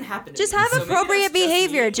 That doesn't happen. Just to me. have So maybe appropriate that's just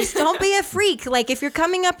behavior. me. Just don't be a freak. Like if you're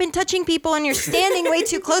coming up and touching people and you're standing way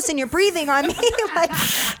too close and you're breathing on me, like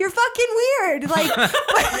you're fucking weird. Like,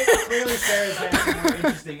 Clearly, Sarah's having more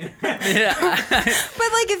interesting. Yeah.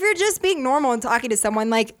 but like if you're just being normal and talking to someone,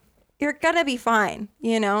 like you're gonna be fine.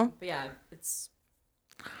 You know. But yeah,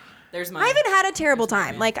 there's my. I haven't had a terrible there's my time.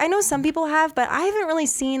 rant. Like I know some people have, but I haven't really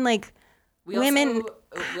seen like we women.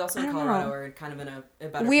 Also I in don't Colorado know. are kind of in a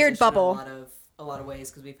better Weird position bubble. in a lot of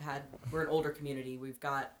ways because we're an older community. We've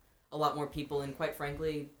got a lot more people, and quite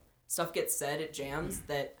frankly, stuff gets said at jams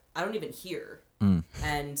that I don't even hear,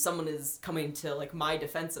 and someone is coming to like my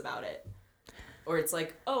defense about it, or it's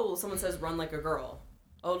like, oh, someone says run like a girl,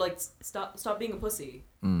 oh, like stop being a pussy.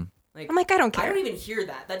 Like, I'm like, I don't care. I don't even hear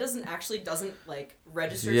that. That doesn't like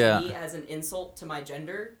register Yeah. to me as an insult to my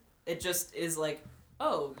gender. It just is like,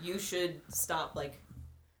 oh, you should stop like.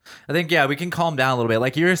 I think we can calm down a little bit.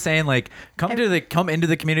 Like you were saying, like come into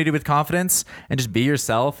the community with confidence and just be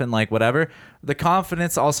yourself and like whatever. The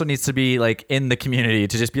confidence also needs to be like in the community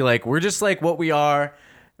to just be like we're just like what we are.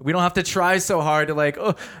 We don't have to try so hard to like,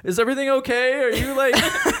 oh, is everything okay? Are you like,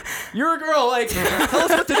 you're a girl, like tell us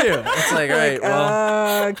what to do. It's like, all right,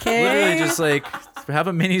 well, Okay. literally just like have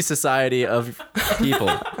a mini society of people.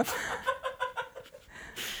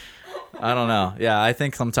 I don't know. Yeah, I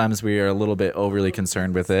think sometimes we are a little bit overly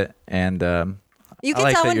concerned with it, and You I can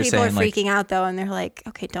like tell that when you're people are saying, like- freaking out though, and they're like,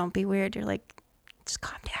 "Okay, don't be weird." You're like, "Just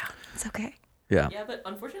calm down. It's okay." yeah. Yeah, but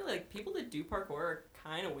unfortunately, like people that do parkour are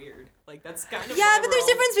kind of weird. Like that's kind of. Yeah, my but there's world.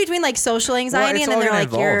 difference between like social anxiety it's and then all they're gonna like,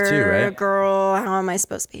 evolve, "You're too, a right? girl. How am I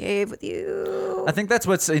supposed to behave with you?" I think that's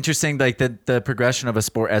what's interesting, like the progression of a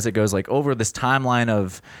sport as it goes, like over this timeline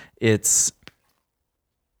of its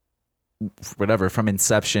whatever from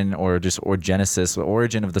inception or genesis, the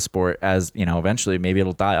origin of the sport, as you know, eventually maybe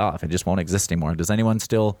it'll die off. It just won't exist anymore. Does anyone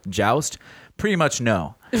still joust? Pretty much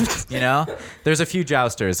no. You know, there's a few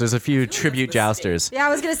jousters. There's a few tribute jousters. Yeah, I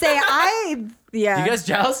was gonna say You guys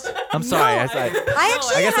joust? I'm sorry. I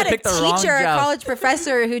actually guess I had a picked the wrong teacher, a joust. college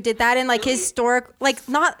professor, who did that in like historic, like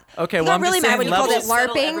not. Okay, he well, got I'm really just mad when he saying called it levels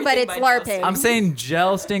settle LARPing, but everything it's by LARPing. jousting. I'm saying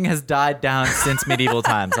jousting has died down since medieval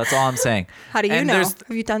times. That's all I'm saying. How do you And know? there's-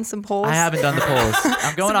 Have you done some polls? I haven't done the polls.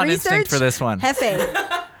 I'm going Some on research? instinct for this one. Hefe.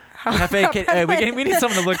 Hefe, we need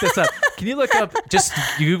someone to look this up. Can you look up just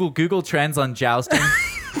Google trends on jousting?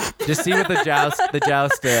 Just see what the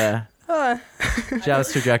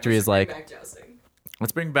joust trajectory is like. Back jousting.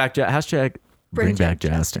 Let's bring back hashtag bring back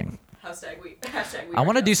jousting. Hashtag we. I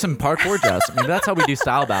want to do some parkour joust. Maybe that's how we do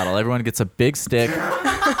style battle. Everyone gets a big stick.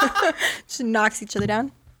 Just knocks each other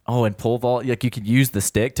down. Oh, and pole vault. Like you could use the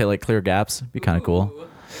stick to like clear gaps. Be kind of cool.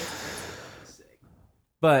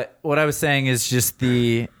 But what I was saying is just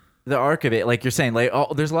the arc of it. Like you're saying, like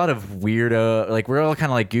there's a lot of weirdo. Like we're all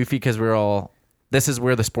kind of like goofy because we're all. This is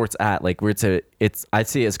where the sport's at. Like where I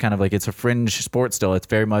see it as kind of like it's a fringe sport still. It's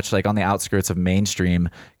very much like on the outskirts of mainstream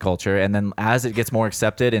culture. And then as it gets more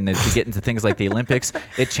accepted and as you get into things like the Olympics,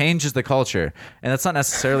 it changes the culture. And that's not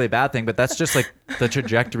necessarily a bad thing, but that's just like the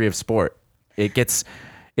trajectory of sport.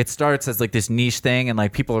 It starts as like this niche thing and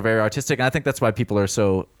like people are very artistic. And I think that's why people are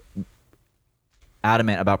so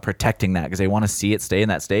adamant about protecting that because they want to see it stay in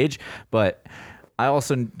that stage. But I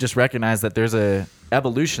also just recognize that there's a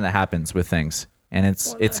evolution that happens with things. And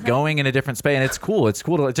it's going in a different space, and it's cool. It's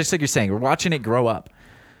cool to just like you're saying, we're watching it grow up.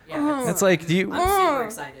 Yeah, It's like, I'm super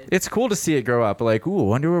excited. it's cool to see it grow up. Like, ooh,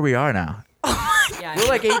 wonder where we are now. Yeah, We're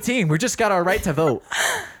like 18. We just got our right to vote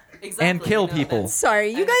exactly, and kill no, people. that's- Sorry,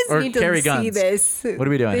 you guys Or need to carry see guns. this. What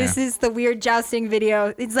are we doing This here? is the weird jousting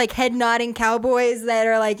video. It's like head nodding cowboys that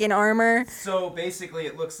are like in armor. So basically,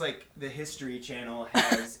 it looks like the History Channel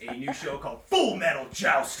has a new show called Full Metal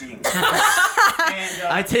Jousting. And,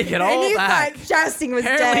 I take it And all you back. thought jousting was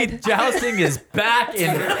Apparently, dead. jousting is back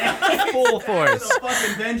in full force. the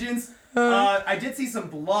fucking vengeance. I did see some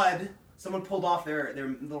blood. Someone pulled off their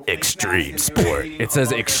little face Extreme mask and they were sport. bleeding It says above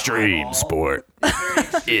their extreme eyeball. sport It's very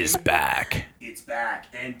extreme. is back. It's back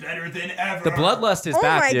and better than ever. The bloodlust is Oh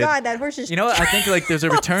back, my dude. god, that horse is. You know what? I think like there's a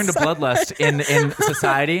return to bloodlust in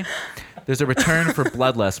society. There's a return for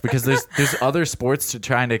bloodlust because there's other sports to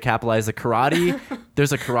trying to capitalize. The karate,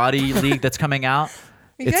 there's a karate league that's coming out.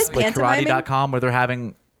 Are you guys It's like pantomiming? karate.com where they're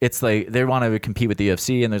having it's like they want to compete with the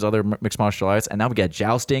UFC and there's other mixed martial arts and now we got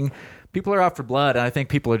jousting. People are out for blood and I think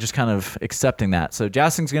people are just kind of accepting that. So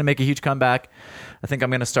jousting's going to make a huge comeback. I think I'm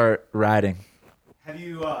going to start riding. Have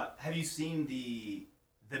you seen the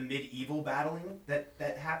the medieval battling that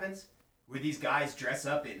happens, where these guys dress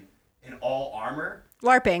up in all armor.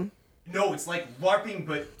 LARPing. No, it's like LARPing,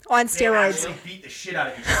 but On they steroids. actually beat the shit out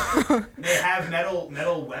of each other. They have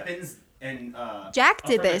metal weapons and Jack from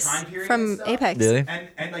did the this time period and from stuff. Apex. Really?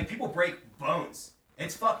 And like people break bones.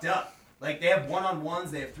 It's fucked up. Like they have 1-on-1s,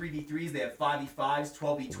 they have 3v3s, they have 5v5s,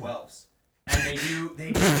 12v12s. And they do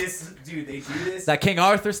this, dude. They do this. That King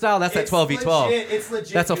Arthur style. That's that It's 12v12. legit, it's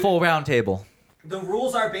legit. That's a dude. full round table. The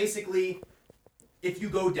rules are basically, if you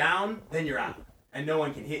go down, then you're out, and no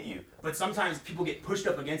one can hit you. But sometimes people get pushed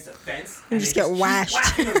up against a fence and just they get keep whacked.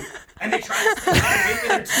 whacking them, and they try to wait for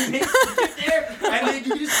their teammates to get there, and then you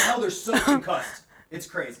can just tell they're so concussed. It's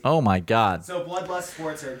crazy. Oh my God. So bloodlust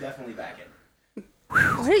sports are definitely back in.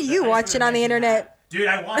 What are you watching on the internet? Dude,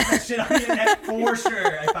 I watched that shit on the internet for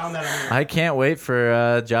sure. I found that on the internet. I can't wait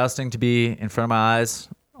for jousting to be in front of my eyes.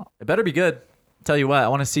 It better be good. Tell you what, I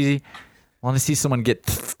want to see someone get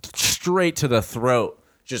straight to the throat.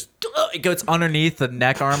 Just it goes underneath the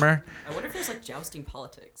neck armor. I wonder if there's like jousting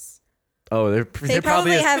politics. Oh, there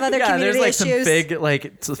probably is. have other yeah, there's community like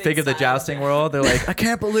issues. some fig of the side. jousting world. They're like, I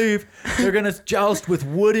can't believe they're gonna joust with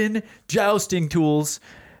wooden jousting tools.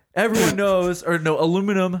 Everyone knows, or no,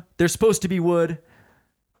 aluminum. They're supposed to be wood.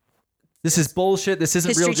 This is bullshit. This isn't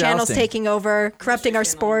History real Channel's jousting. taking over, corrupting our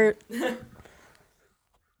Channel. sport.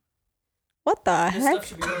 What the This heck? stuff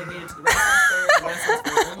should be relegated to the Renaissance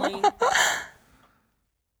fair only.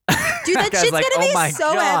 Dude, that guy's shit's like, gonna "Oh be my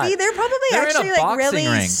so God." heavy. They're probably They're actually in a like boxing really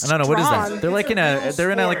ring. No, what is strong. that? They're like they're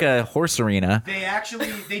in a like a horse arena. They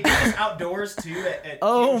do this outdoors too at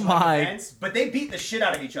Oh huge, like, my. events, but they beat the shit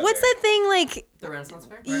out of each other. What's that thing like? The Renaissance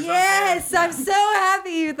fair? Yes, I'm so happy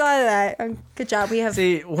you thought of that. Good job. We have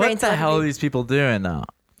See, brain what the hell are telepathy. these people doing now?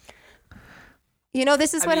 You know,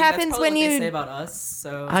 this is I what mean, that's happens probably when what they say you about us.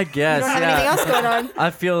 So I guess. don't have yeah. anything else going on. I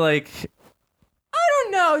feel like I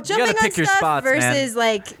don't know. Jumping pick on your stuff spots, man. versus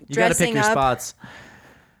like you got to dressing pick your up. spots.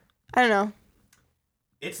 I don't know.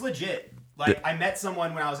 It's legit. Like I met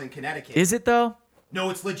someone when I was in Connecticut. Is it though? No,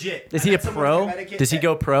 it's legit. Is I he a met someone in pro? Connecticut Does he that-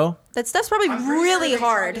 go pro? That stuff's probably I'm pretty really sure they tried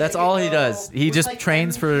hard. to That's make all it he go does. He with, just like,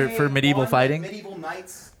 trains for MK, medieval like, fighting. medieval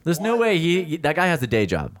knights. There's no one. way that guy has a day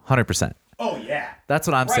job. 100%. Oh yeah. That's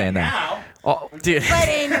what I'm Right saying there. now. Oh, dude. But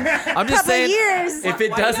in I'm a just couple saying years, if it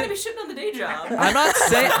why you doesn't gotta be shitting on the day job? I'm not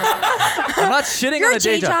saying I'm not shitting Your on the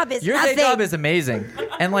day day job is Your day nothing. job is amazing.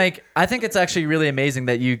 And like I think it's actually really amazing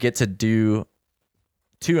that you get to do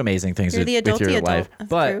two amazing things You're with, the with adulty your adult life. of the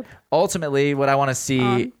But group. ultimately what I want to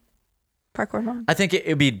see parkour mom. I think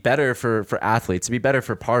it'd be better for athletes. It'd be better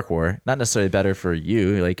for parkour, not necessarily better for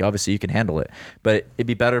you. Like obviously you can handle it, but it'd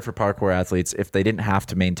be better for parkour athletes if they didn't have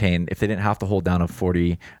to maintain, if they didn't have to hold down a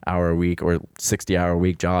 40-hour a week or 60-hour a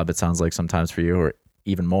week job. It sounds like sometimes for you, or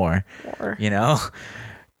even more, you know,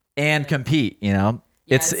 and compete. You know,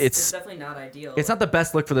 Yeah, it's definitely not ideal. it's not the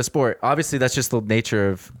best look for the sport. Obviously, that's just the nature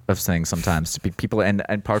of things sometimes. People and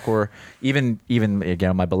parkour, even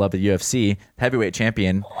again, my beloved UFC heavyweight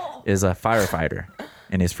champion is a firefighter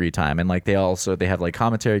in his free time, and like they have like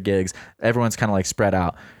commentary gigs. Everyone's kind of like spread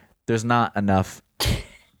out. There's not enough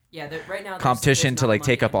Yeah, right now competition there's to not like money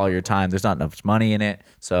take up all in it. your time. There's not enough money in it,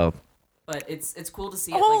 so But it's cool to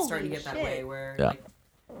see it like Holy starting to get that shit. way where Yeah. like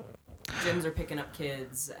gyms are picking up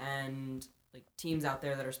kids and like teams out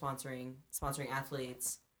there that are sponsoring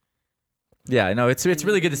athletes. yeah, no, it's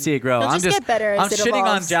really good to see it grow. It'll I'm just get better as I'm it shitting on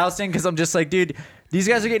evolves. jousting because I'm just like, dude, these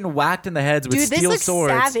guys are getting whacked in the heads with Dude, this steel looks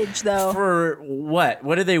swords. savage, though. For what?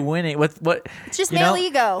 What are they winning? What? It's just you male know?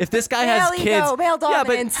 ego. If this guy Male has ego, kids, male yeah,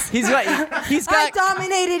 dominance. but he's got I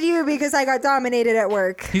dominated you because I got dominated at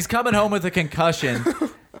work. he's coming home with a concussion,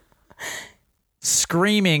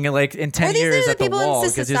 screaming like in 10 Are these years the at the people wall in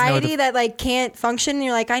because he doesn't know what society that like can't function? And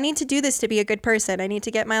you're like, I need to do this to be a good person. I need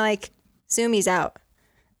to get my like zoomies out.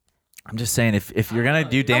 I'm just saying, if you're gonna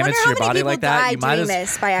do I damage wonder to how your many body people like that, die you might doing as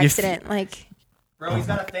this by you f- accident. Like, Bro, he's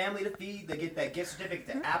got a family to feed. They get that gift certificate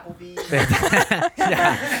to Applebee's. That's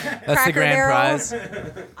the Cracker grand Barrel. prize.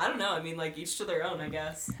 I don't know. I mean, like each to their own, I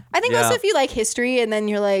guess. I think Yeah. also if you like history and then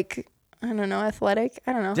you're like, I don't know, athletic.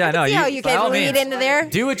 I don't know. Yeah, I can no, see you- how you by all can lead means. into there.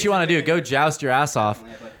 Do what you want to do. Go joust your ass off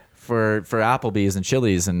for Applebee's and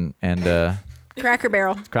Chili's and Cracker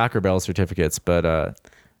Barrel. Cracker Barrel certificates, but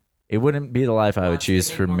it wouldn't be the life I would Watch choose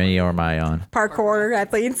the for big me one. or my own. Parkour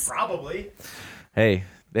athletes. Probably. Hey,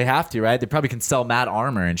 they have to, right? They probably can sell mad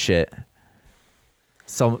armor and shit.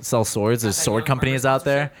 Sell swords. There's that sword young companies armor out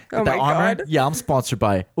there. Oh Get the my armor. God. Yeah, I'm sponsored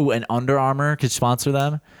by. Ooh, and Under Armour could sponsor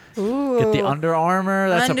them. Ooh. Get the Under Armour.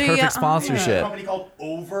 That's Under a Ya perfect A sponsorship. company called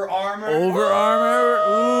Over Armor. Over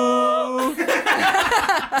Armour. Ooh.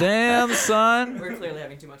 Damn, son. We're clearly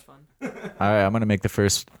having too much fun. All right, I'm gonna make the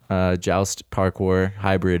first Joust parkour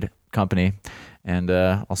hybrid company, and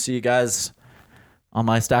I'll see you guys on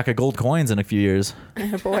my stack of gold coins in a few years.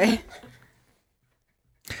 Oh boy.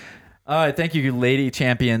 All right, thank you, lady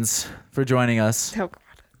champions, for joining us. Oh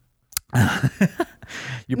god.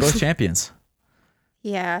 You're both champions,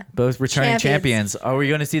 Yeah. both returning Champions. champions. Are we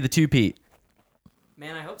going to see the two-peat?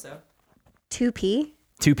 Man, I hope so. 2P.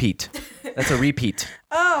 Two-peat. That's a repeat.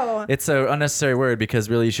 Oh. It's an unnecessary word because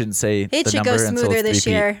really you shouldn't say It the should number go until smoother it's this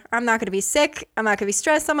three-peat. year. I'm not gonna be sick. I'm not gonna be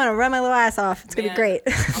stressed. I'm gonna run my little ass off. It's gonna be Man, great.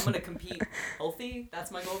 I'm gonna compete healthy.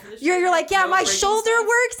 That's my goal for this year. You're like, yeah, No my breaking shoulder stuff.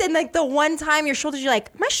 works, and like the one time your shoulders, you're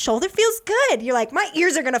like, my shoulder feels good. You're like, my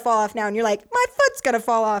ears are gonna fall off now, and you're like, my foot's gonna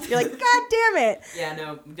fall off. You're like, god damn it. Yeah,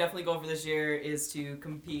 no, definitely goal for this year is to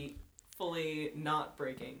compete fully not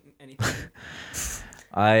breaking anything.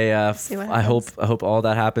 See what I hope all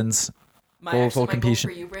that happens. My, Full actually, my completion.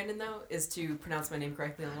 goal for you, Brandon, though, is to pronounce my name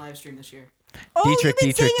correctly on the live stream this year. Oh, Dietrich,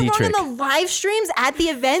 you've been saying it Dietrich. wrong on the live streams at the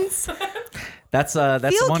events. That's Feel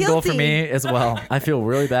one goal for guilty. me as well. I feel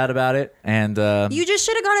really bad about it, and You just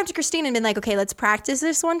should have gone up to Christine and been like, okay, let's practice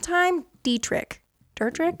this one time. Dietrich.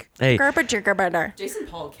 Dertrick? Hey. Gerber. Jason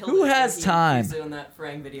Paul killed Who it when has he time? used it on that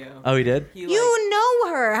Farang video. oh, he did. He, like, You know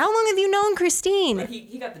her. How long have you known Christine? but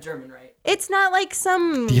he got the German right. It's not like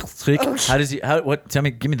some. Dietrich. Oh, How does he? How? What? Tell me.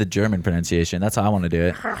 Give me the German pronunciation. That's how I want to do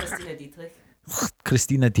it. Christina Dietrich.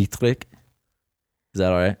 Christina Dietrich. Is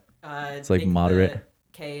that all right? It's like moderate. The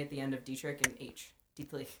K at the end of Dietrich and H.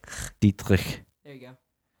 Dietrich. Dietrich. There you go.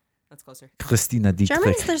 That's closer. Christina Dietrich.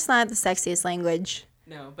 German's just not the sexiest language.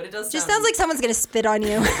 No, but it does. Just sounds like someone's gonna spit on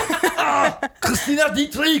you. Christina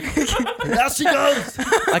Dietrich. There she goes.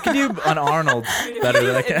 I can do an Arnold better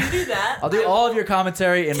than I If can. you do that, I'll do all of your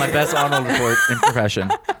commentary in my best Arnold report impression.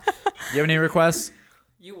 You have any requests?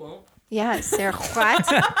 You won't. Yeah, Serhuet.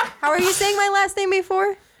 How are you saying my last name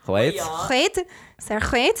before? Wait. Yeah. Huet.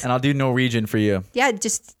 Serhuet. And I'll do Norwegian for you. Yeah,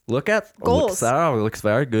 just Look at Goals. Sarah looks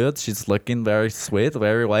very good. She's looking very sweet,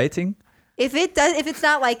 very waiting. if it's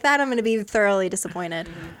not like that, I'm gonna be thoroughly disappointed.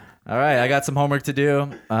 All right, I got some homework to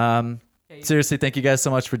do. Seriously, thank you guys so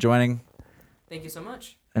much for joining Thank you so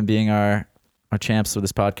much. and being our champs for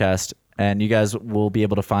this podcast. And you guys will be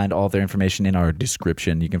able to find all their information in our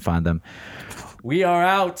description. You can find them. We are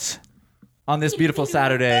out on this beautiful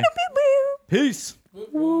Saturday. Peace. Woo,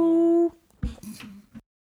 woo.